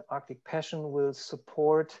 and Arctic Passion will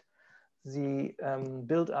support the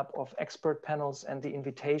build-up of expert panels and the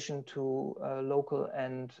invitation to local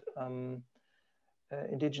and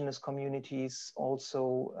indigenous communities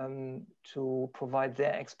also to provide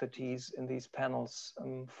their expertise in these panels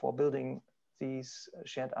for building these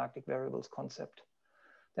shared Arctic variables concept.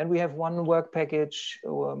 Then we have one work package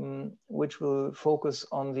which will focus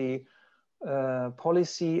on the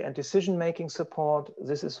policy and decision-making support.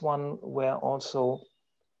 This is one where also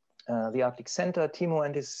the Arctic Center, Timo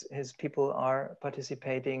and his people are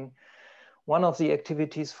participating. One of the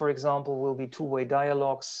activities, for example, will be two-way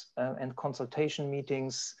dialogues and consultation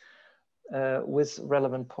meetings with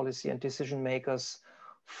relevant policy and decision makers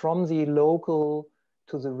from the local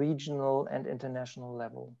to the regional and international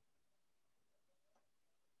level.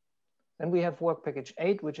 Then we have work package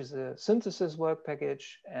 8, which is a synthesis work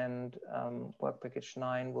package, and work package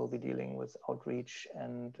 9 will be dealing with outreach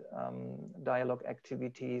and dialogue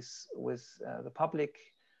activities with the public.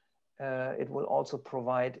 It will also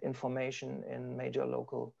provide information in major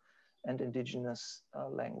local and indigenous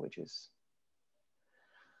languages.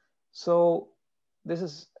 So this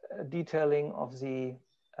is a detailing of the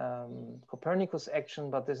Copernicus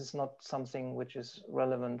action, but this is not something which is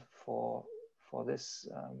relevant for this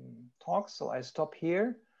talk. So I stop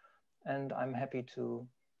here, and I'm happy to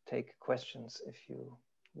take questions if you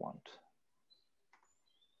want.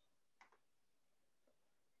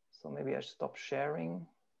 So maybe I stop sharing.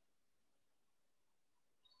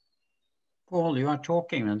 Paul, you are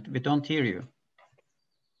talking and we don't hear you.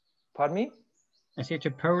 Pardon me? I see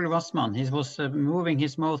to Paul Wassman. He was moving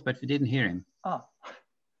his mouth, but we didn't hear him. Ah.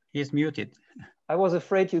 He's muted. I was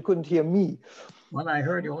afraid you couldn't hear me. Well, I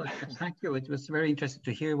heard you. Thank you. It was very interesting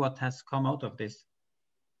to hear what has come out of this.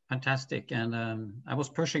 Fantastic. And I was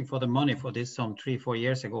pushing for the money for this some 3-4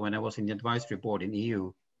 years ago when I was in the advisory board in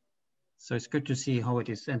EU. So it's good to see how it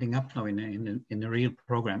is ending up now in a real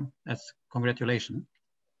program. That's congratulations.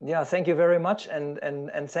 Yeah, thank you very much, and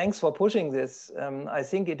thanks for pushing this. I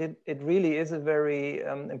think it really is a very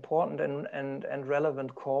important and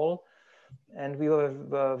relevant call, and we were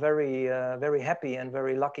very happy and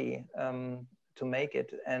very lucky to make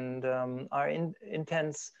it, and are in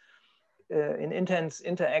intense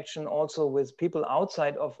interaction also with people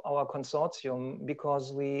outside of our consortium,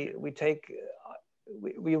 because we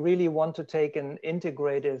really want to take an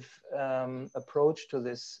integrative approach to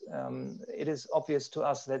this. It is obvious to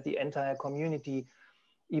us that the entire community,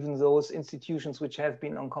 even those institutions which have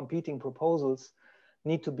been on competing proposals,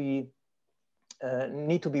 need to be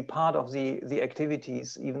part of the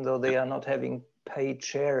activities, even though they are not having paid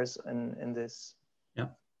shares in this. Yeah,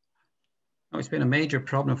 it's been a major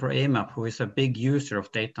problem for AMAP, who is a big user of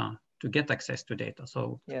data, to get access to data.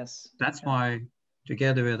 So yes, that's why,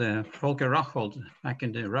 together with Volker Rachhold, back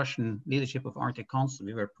in the Russian leadership of Arctic Council,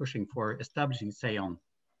 we were pushing for establishing SEON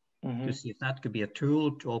to see if that could be a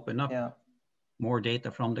tool to open up more data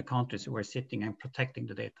from the countries who are sitting and protecting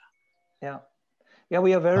the data. Yeah,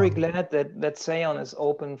 we are very glad that SEON is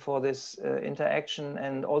open for this interaction,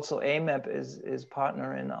 and also AMAP is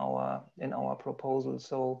partner in our proposal.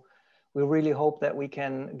 So we really hope that we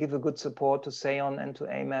can give a good support to SEON and to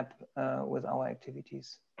AMAP with our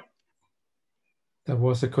activities. There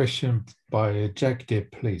was a question by Jack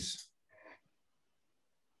Dip, please.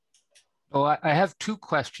 Oh, I have two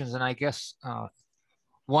questions, and I guess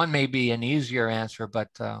one may be an easier answer,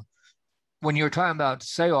 but when you were talking about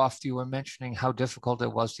ASOF, you were mentioning how difficult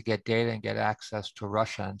it was to get data and get access to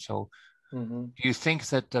Russia. And so do you think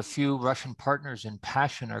that the few Russian partners in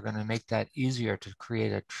Passion are going to make that easier to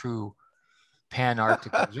create a true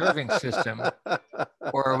pan-Arctic observing system,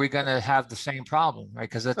 or are we going to have the same problem, right?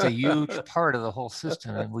 Because that's a huge part of the whole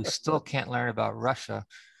system, and we still can't learn about Russia.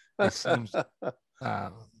 It seems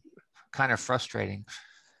kind of frustrating.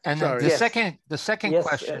 And then the second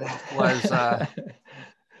question was,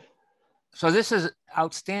 so this is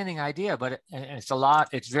outstanding idea, but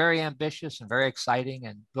it's very ambitious and very exciting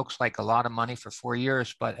and looks like a lot of money for 4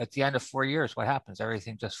 years. But at the end of 4 years, what happens?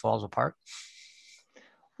 Everything just falls apart.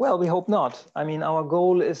 Well, we hope not. I mean, our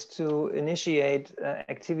goal is to initiate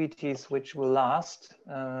activities which will last,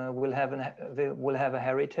 will have a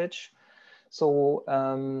heritage. So,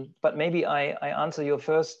 but maybe I answer your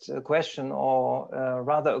first question, or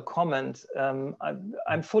rather a comment.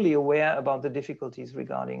 I'm fully aware about the difficulties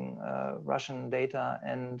regarding Russian data.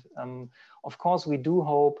 And of course, we do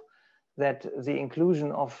hope that the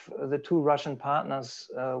inclusion of the two Russian partners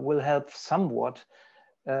will help somewhat.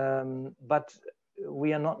 But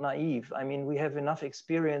we are not naive. I mean, we have enough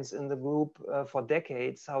experience in the group for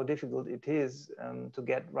decades how difficult it is to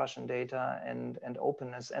get Russian data and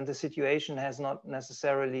openness. And the situation has not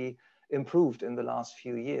necessarily improved in the last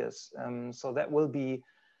few years. So that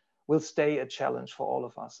will stay a challenge for all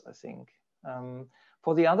of us, I think.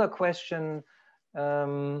 For the other question,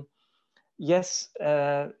 yes,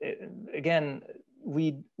 again,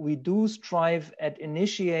 we do strive at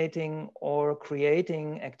initiating or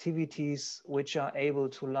creating activities which are able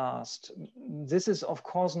to last. This is, of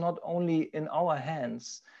course, not only in our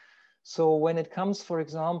hands. So when it comes, for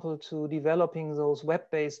example, to developing those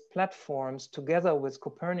web-based platforms together with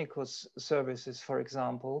Copernicus services, for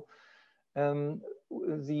example,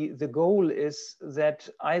 the goal is that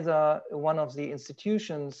either one of the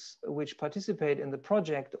institutions which participate in the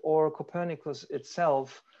project or Copernicus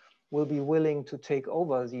itself will be willing to take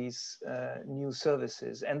over these new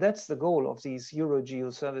services. And that's the goal of these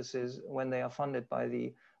EuroGeo services when they are funded by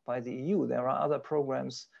the EU. There are other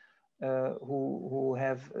programs who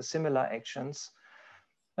have similar actions.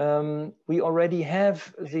 We already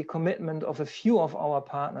have the commitment of a few of our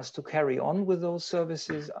partners to carry on with those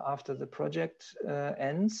services after the project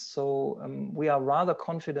ends. So we are rather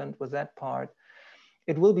confident with that part.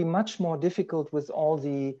 It will be much more difficult with all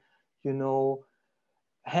the, you know,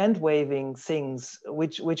 hand-waving things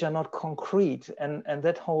which are not concrete, and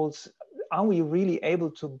that holds, are we really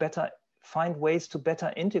able to better find ways to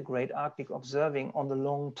better integrate Arctic observing on the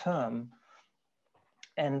long term?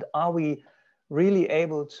 And are we really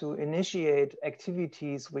able to initiate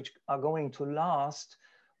activities which are going to last,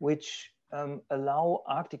 which allow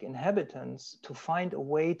Arctic inhabitants to find a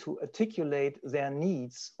way to articulate their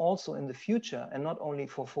needs also in the future and not only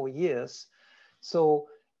for 4 years? So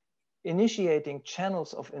initiating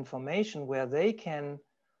channels of information where they can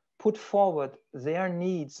put forward their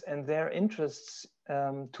needs and their interests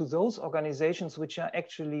to those organizations which are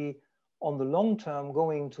actually on the long term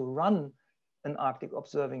going to run an Arctic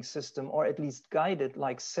observing system, or at least guide it,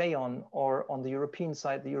 like SEON, or on the European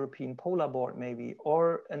side, the European Polar Board maybe,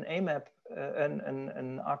 or an AMAP,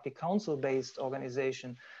 an Arctic Council based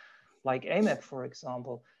organization like AMAP, for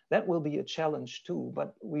example. That will be a challenge too,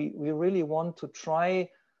 but we really want to try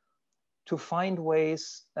to find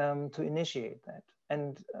ways to initiate that.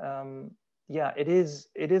 And yeah, it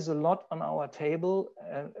is a lot on our table,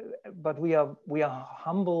 but we are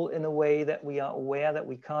humble in a way that we are aware that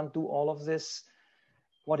we can't do all of this.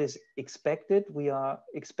 What is expected, we are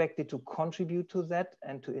expected to contribute to that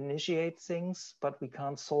and to initiate things, but we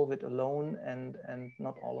can't solve it alone, and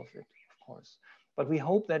not all of it, of course. But we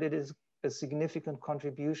hope that it is a significant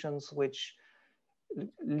contributions which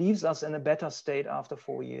leaves us in a better state after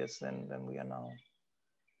 4 years than we are now.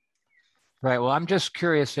 Right. Well, I'm just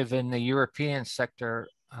curious if in the European sector,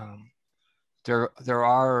 there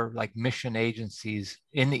are like mission agencies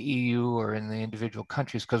in the EU or in the individual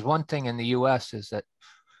countries. Because one thing in the US is that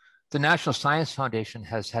the National Science Foundation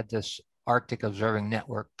has had this Arctic Observing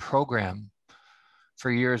Network program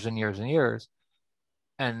for years and years and years.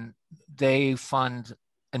 And they fund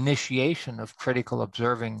initiation of critical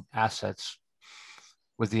observing assets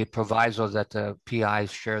with the proviso that the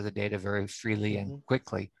PIs share the data very freely and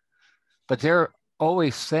quickly. But they're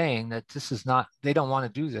always saying that this is not, they don't want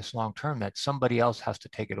to do this long term, that somebody else has to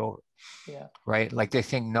take it over. Yeah. Right? Like they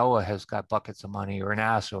think NOAA has got buckets of money, or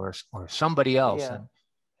NASA, or somebody else.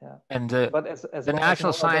 Yeah. And the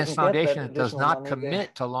National Science Foundation does not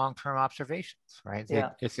commit to long-term observations, right?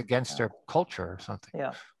 It's against their culture or something.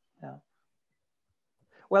 Yeah.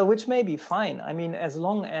 Well, which may be fine. I mean, as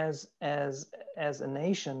long as a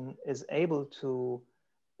nation is able to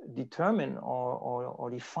determine or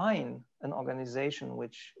define an organization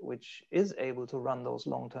which is able to run those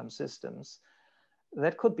long-term systems,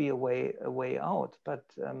 that could be a way out. But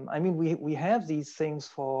I mean, we have these things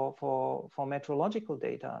for meteorological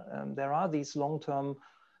data. There are these long-term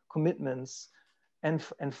commitments and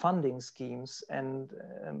funding schemes, and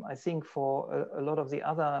I think for a lot of the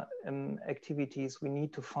other activities, we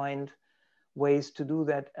need to find ways to do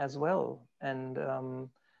that as well. And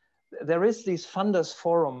there is this funders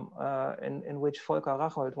forum in which Volker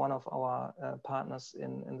Rachold, one of our partners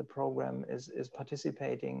in the program, is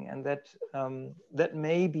participating, and that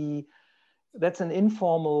may be that's an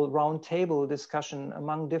informal roundtable discussion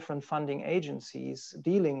among different funding agencies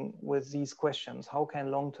dealing with these questions. How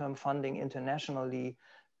can long-term funding internationally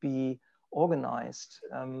be organized?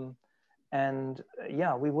 And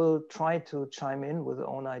yeah, we will try to chime in with our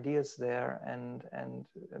own ideas there and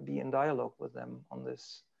be in dialogue with them on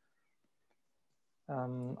this.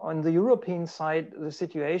 On the European side, the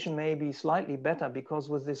situation may be slightly better because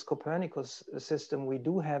with this Copernicus system, we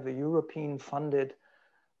do have a European funded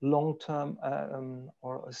long-term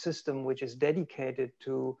or a system which is dedicated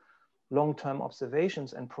to long-term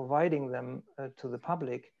observations and providing them to the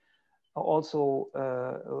public, also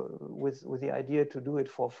with the idea to do it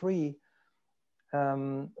for free.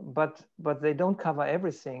 But they don't cover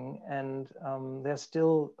everything, and there's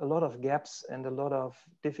still a lot of gaps and a lot of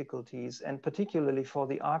difficulties, and particularly for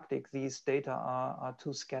the Arctic, these data are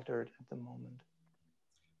too scattered at the moment.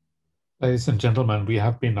 Ladies and gentlemen, we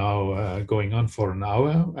have been now going on for an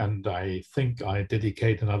hour, and I think I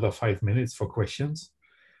dedicate another 5 minutes for questions.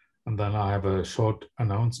 And then I have a short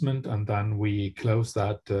announcement, and then we close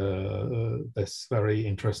that this very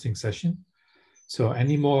interesting session. So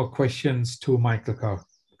any more questions to Michael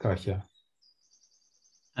Karcher?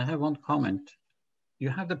 I have one comment. You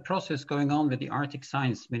have the process going on with the Arctic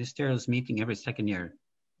Science Ministerials meeting every second year.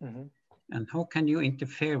 Mm-hmm. And how can you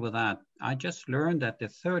interfere with that? I just learned that the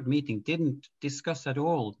third meeting didn't discuss at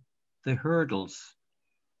all the hurdles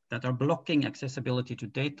that are blocking accessibility to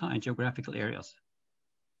data and geographical areas.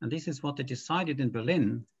 And this is what they decided in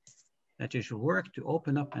Berlin, that you should work to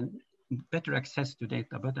open up and better access to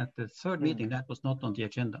data. But at the third meeting, that was not on the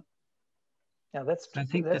agenda. Yeah, that's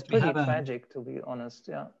pretty tragic, to be honest.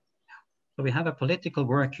 Yeah. So we have a political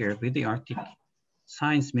work here with the Arctic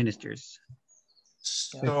science ministers.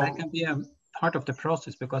 So that can be a part of the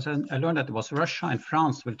process, because I learned that it was Russia and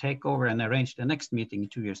France will take over and arrange the next meeting in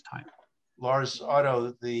 2 years' time. Lars,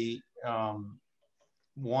 Otto,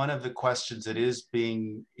 one of the questions that is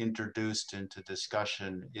being introduced into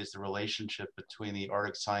discussion is the relationship between the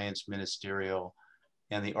Arctic Science Ministerial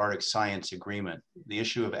and the Arctic Science Agreement. The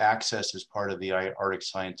issue of access is part of the Arctic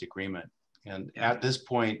Science Agreement. And at this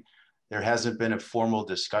point, there hasn't been a formal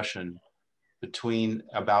discussion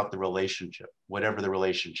about the relationship, whatever the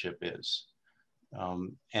relationship is.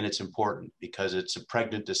 And it's important because it's a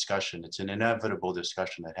pregnant discussion. It's an inevitable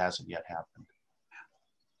discussion that hasn't yet happened.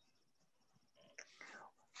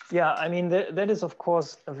 Yeah, I mean, that is, of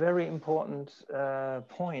course, a very important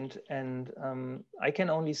point. And I can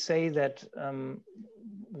only say that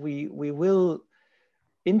we will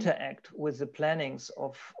interact with the plannings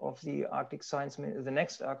of the Arctic Science, the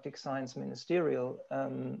next Arctic Science Ministerial,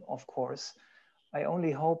 of course. I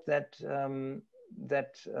only hope that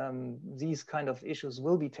these kind of issues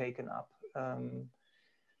will be taken up.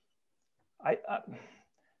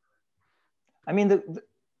 I mean,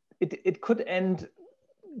 it could end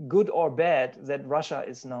good or bad that Russia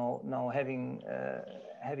is now having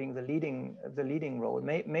the leading role.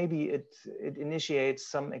 Maybe it initiates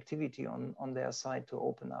some activity on their side to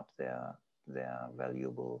open up their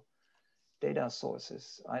valuable data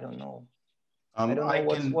sources. I don't know. I don't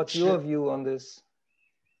know what's your view on this.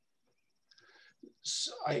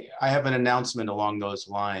 I have an announcement along those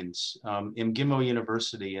lines. MGIMO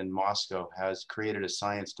University in Moscow has created a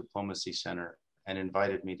science diplomacy center and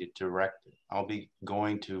invited me to direct it. I'll be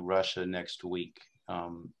going to Russia next week.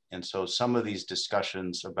 And so some of these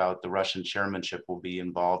discussions about the Russian chairmanship will be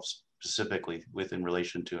involved specifically in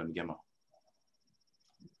relation to MGIMO.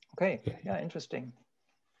 Okay, yeah, interesting.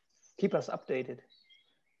 Keep us updated,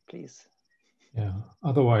 please. Yeah,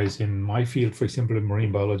 otherwise in my field, for example, in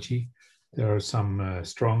marine biology, there are some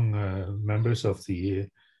strong members of the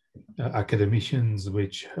academicians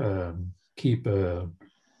which have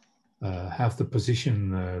the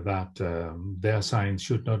position that their science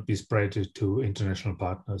should not be spread to international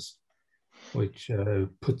partners, which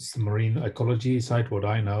puts the marine ecology side, what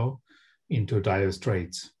I know, into dire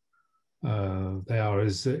straits. There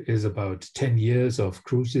is about 10 years of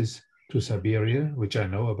cruises to Siberia, which I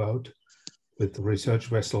know about, with research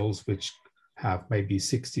vessels which have maybe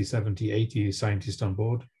 60, 70, 80 scientists on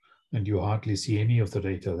board, and you hardly see any of the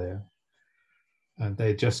data there. And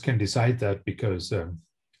they just can decide that because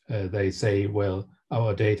they say, well,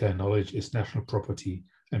 our data and knowledge is national property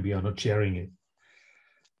and we are not sharing it.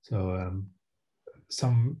 So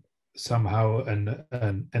somehow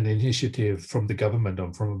an initiative from the government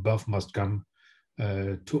or from above must come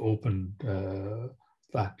to open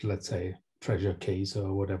that, let's say, treasure case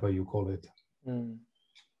or whatever you call it. Mm.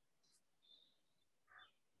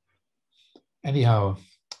 Anyhow,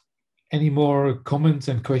 any more comments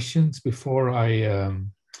and questions before I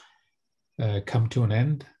come to an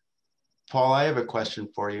end? Paul, I have a question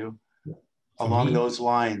for you. along those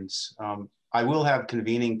lines, I will have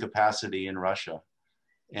convening capacity in Russia.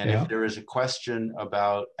 And if there is a question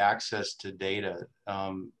about access to data,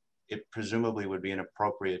 it presumably would be an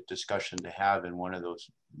appropriate discussion to have in one of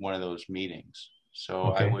those meetings.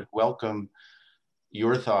 So I would welcome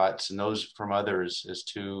your thoughts and those from others as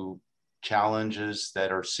to challenges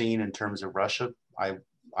that are seen in terms of Russia.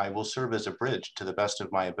 I will serve as a bridge to the best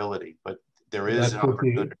of my ability, but there is an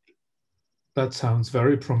opportunity. That sounds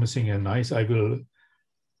very promising and nice. I will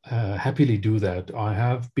happily do that. I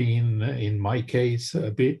have been, in my case,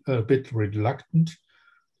 a bit reluctant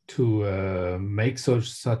to make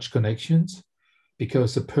such connections,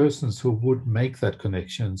 because the persons who would make that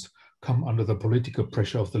connections come under the political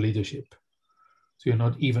pressure of the leadership. So you're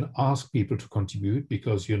not even ask people to contribute,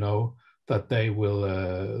 because you know that they will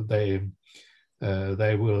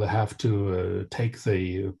have to take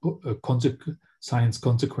the science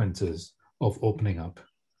consequences of opening up.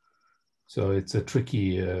 So it's a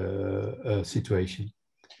tricky situation.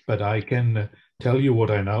 But I can tell you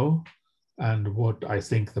what I know and what I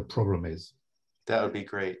think the problem is. That would be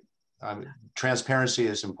great. Transparency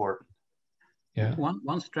is important. Yeah.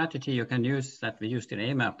 One strategy you can use that we used in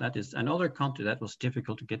AMAP, that is another country that was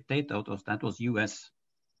difficult to get data out of, that was US.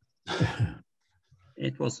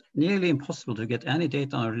 It was nearly impossible to get any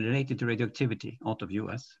data related to radioactivity out of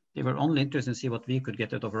US. They were only interested in see what we could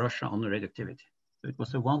get out of Russia on the radioactivity. So it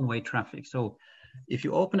was a one-way traffic. So if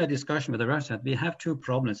you open a discussion with the Russia, we have two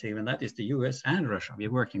problems here, and that is the US and Russia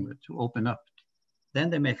we're working with to open up. Then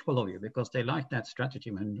they may follow you, because they like that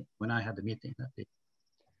strategy when I had the meeting.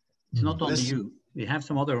 It's not only you. We have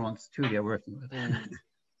some other ones too they are working with.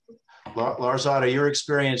 Lars Otto, your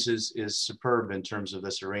experience is superb in terms of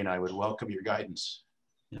this arena. I would welcome your guidance.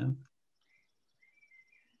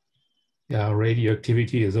 Yeah,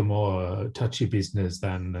 radioactivity is a more touchy business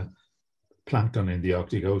than plankton in the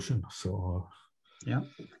Arctic Ocean. So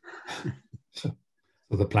so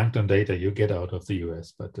the plankton data you get out of the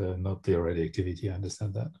US, but not the radioactivity. I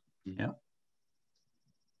understand that. Yeah.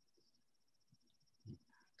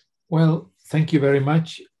 Well, thank you very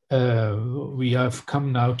much. We have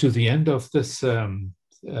come now to the end of this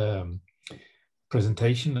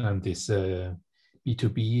presentation and this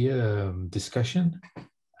B2B discussion.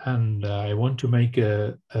 And I want to make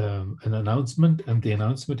an announcement, and the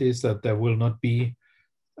announcement is that there will not be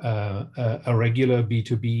a regular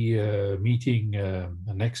B2B meeting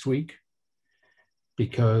next week,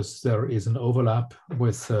 because there is an overlap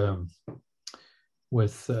with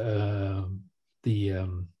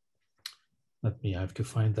I have to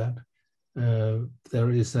find that. There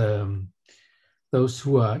is those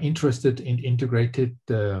who are interested in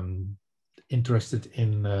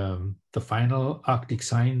the final Arctic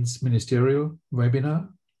Science Ministerial webinar.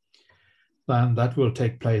 Then that will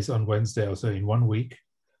take place on Wednesday, also in 1 week,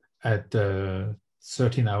 at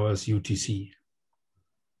 13 hours UTC.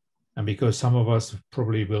 And because some of us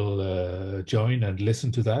probably will join and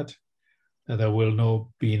listen to that, there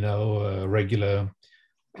will be no regular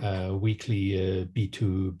weekly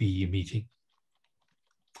B2B meeting.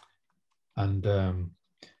 And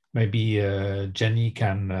maybe Jenny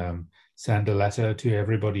can send a letter to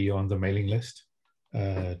everybody on the mailing list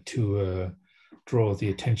to draw the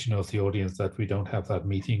attention of the audience that we don't have that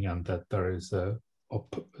meeting, and that there is a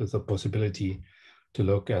possibility to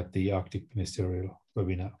look at the Arctic Ministerial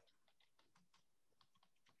webinar.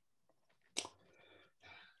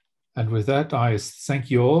 And with that, I thank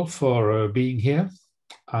you all for being here.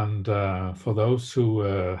 And for those who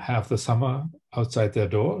have the summer outside their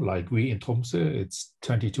door, like we in Tromsø, it's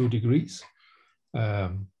 22 degrees.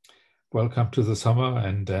 Welcome to the summer,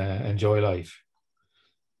 and enjoy life.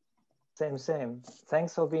 Same.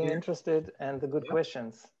 Thanks for being interested and the good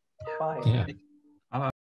questions. Bye. Yeah.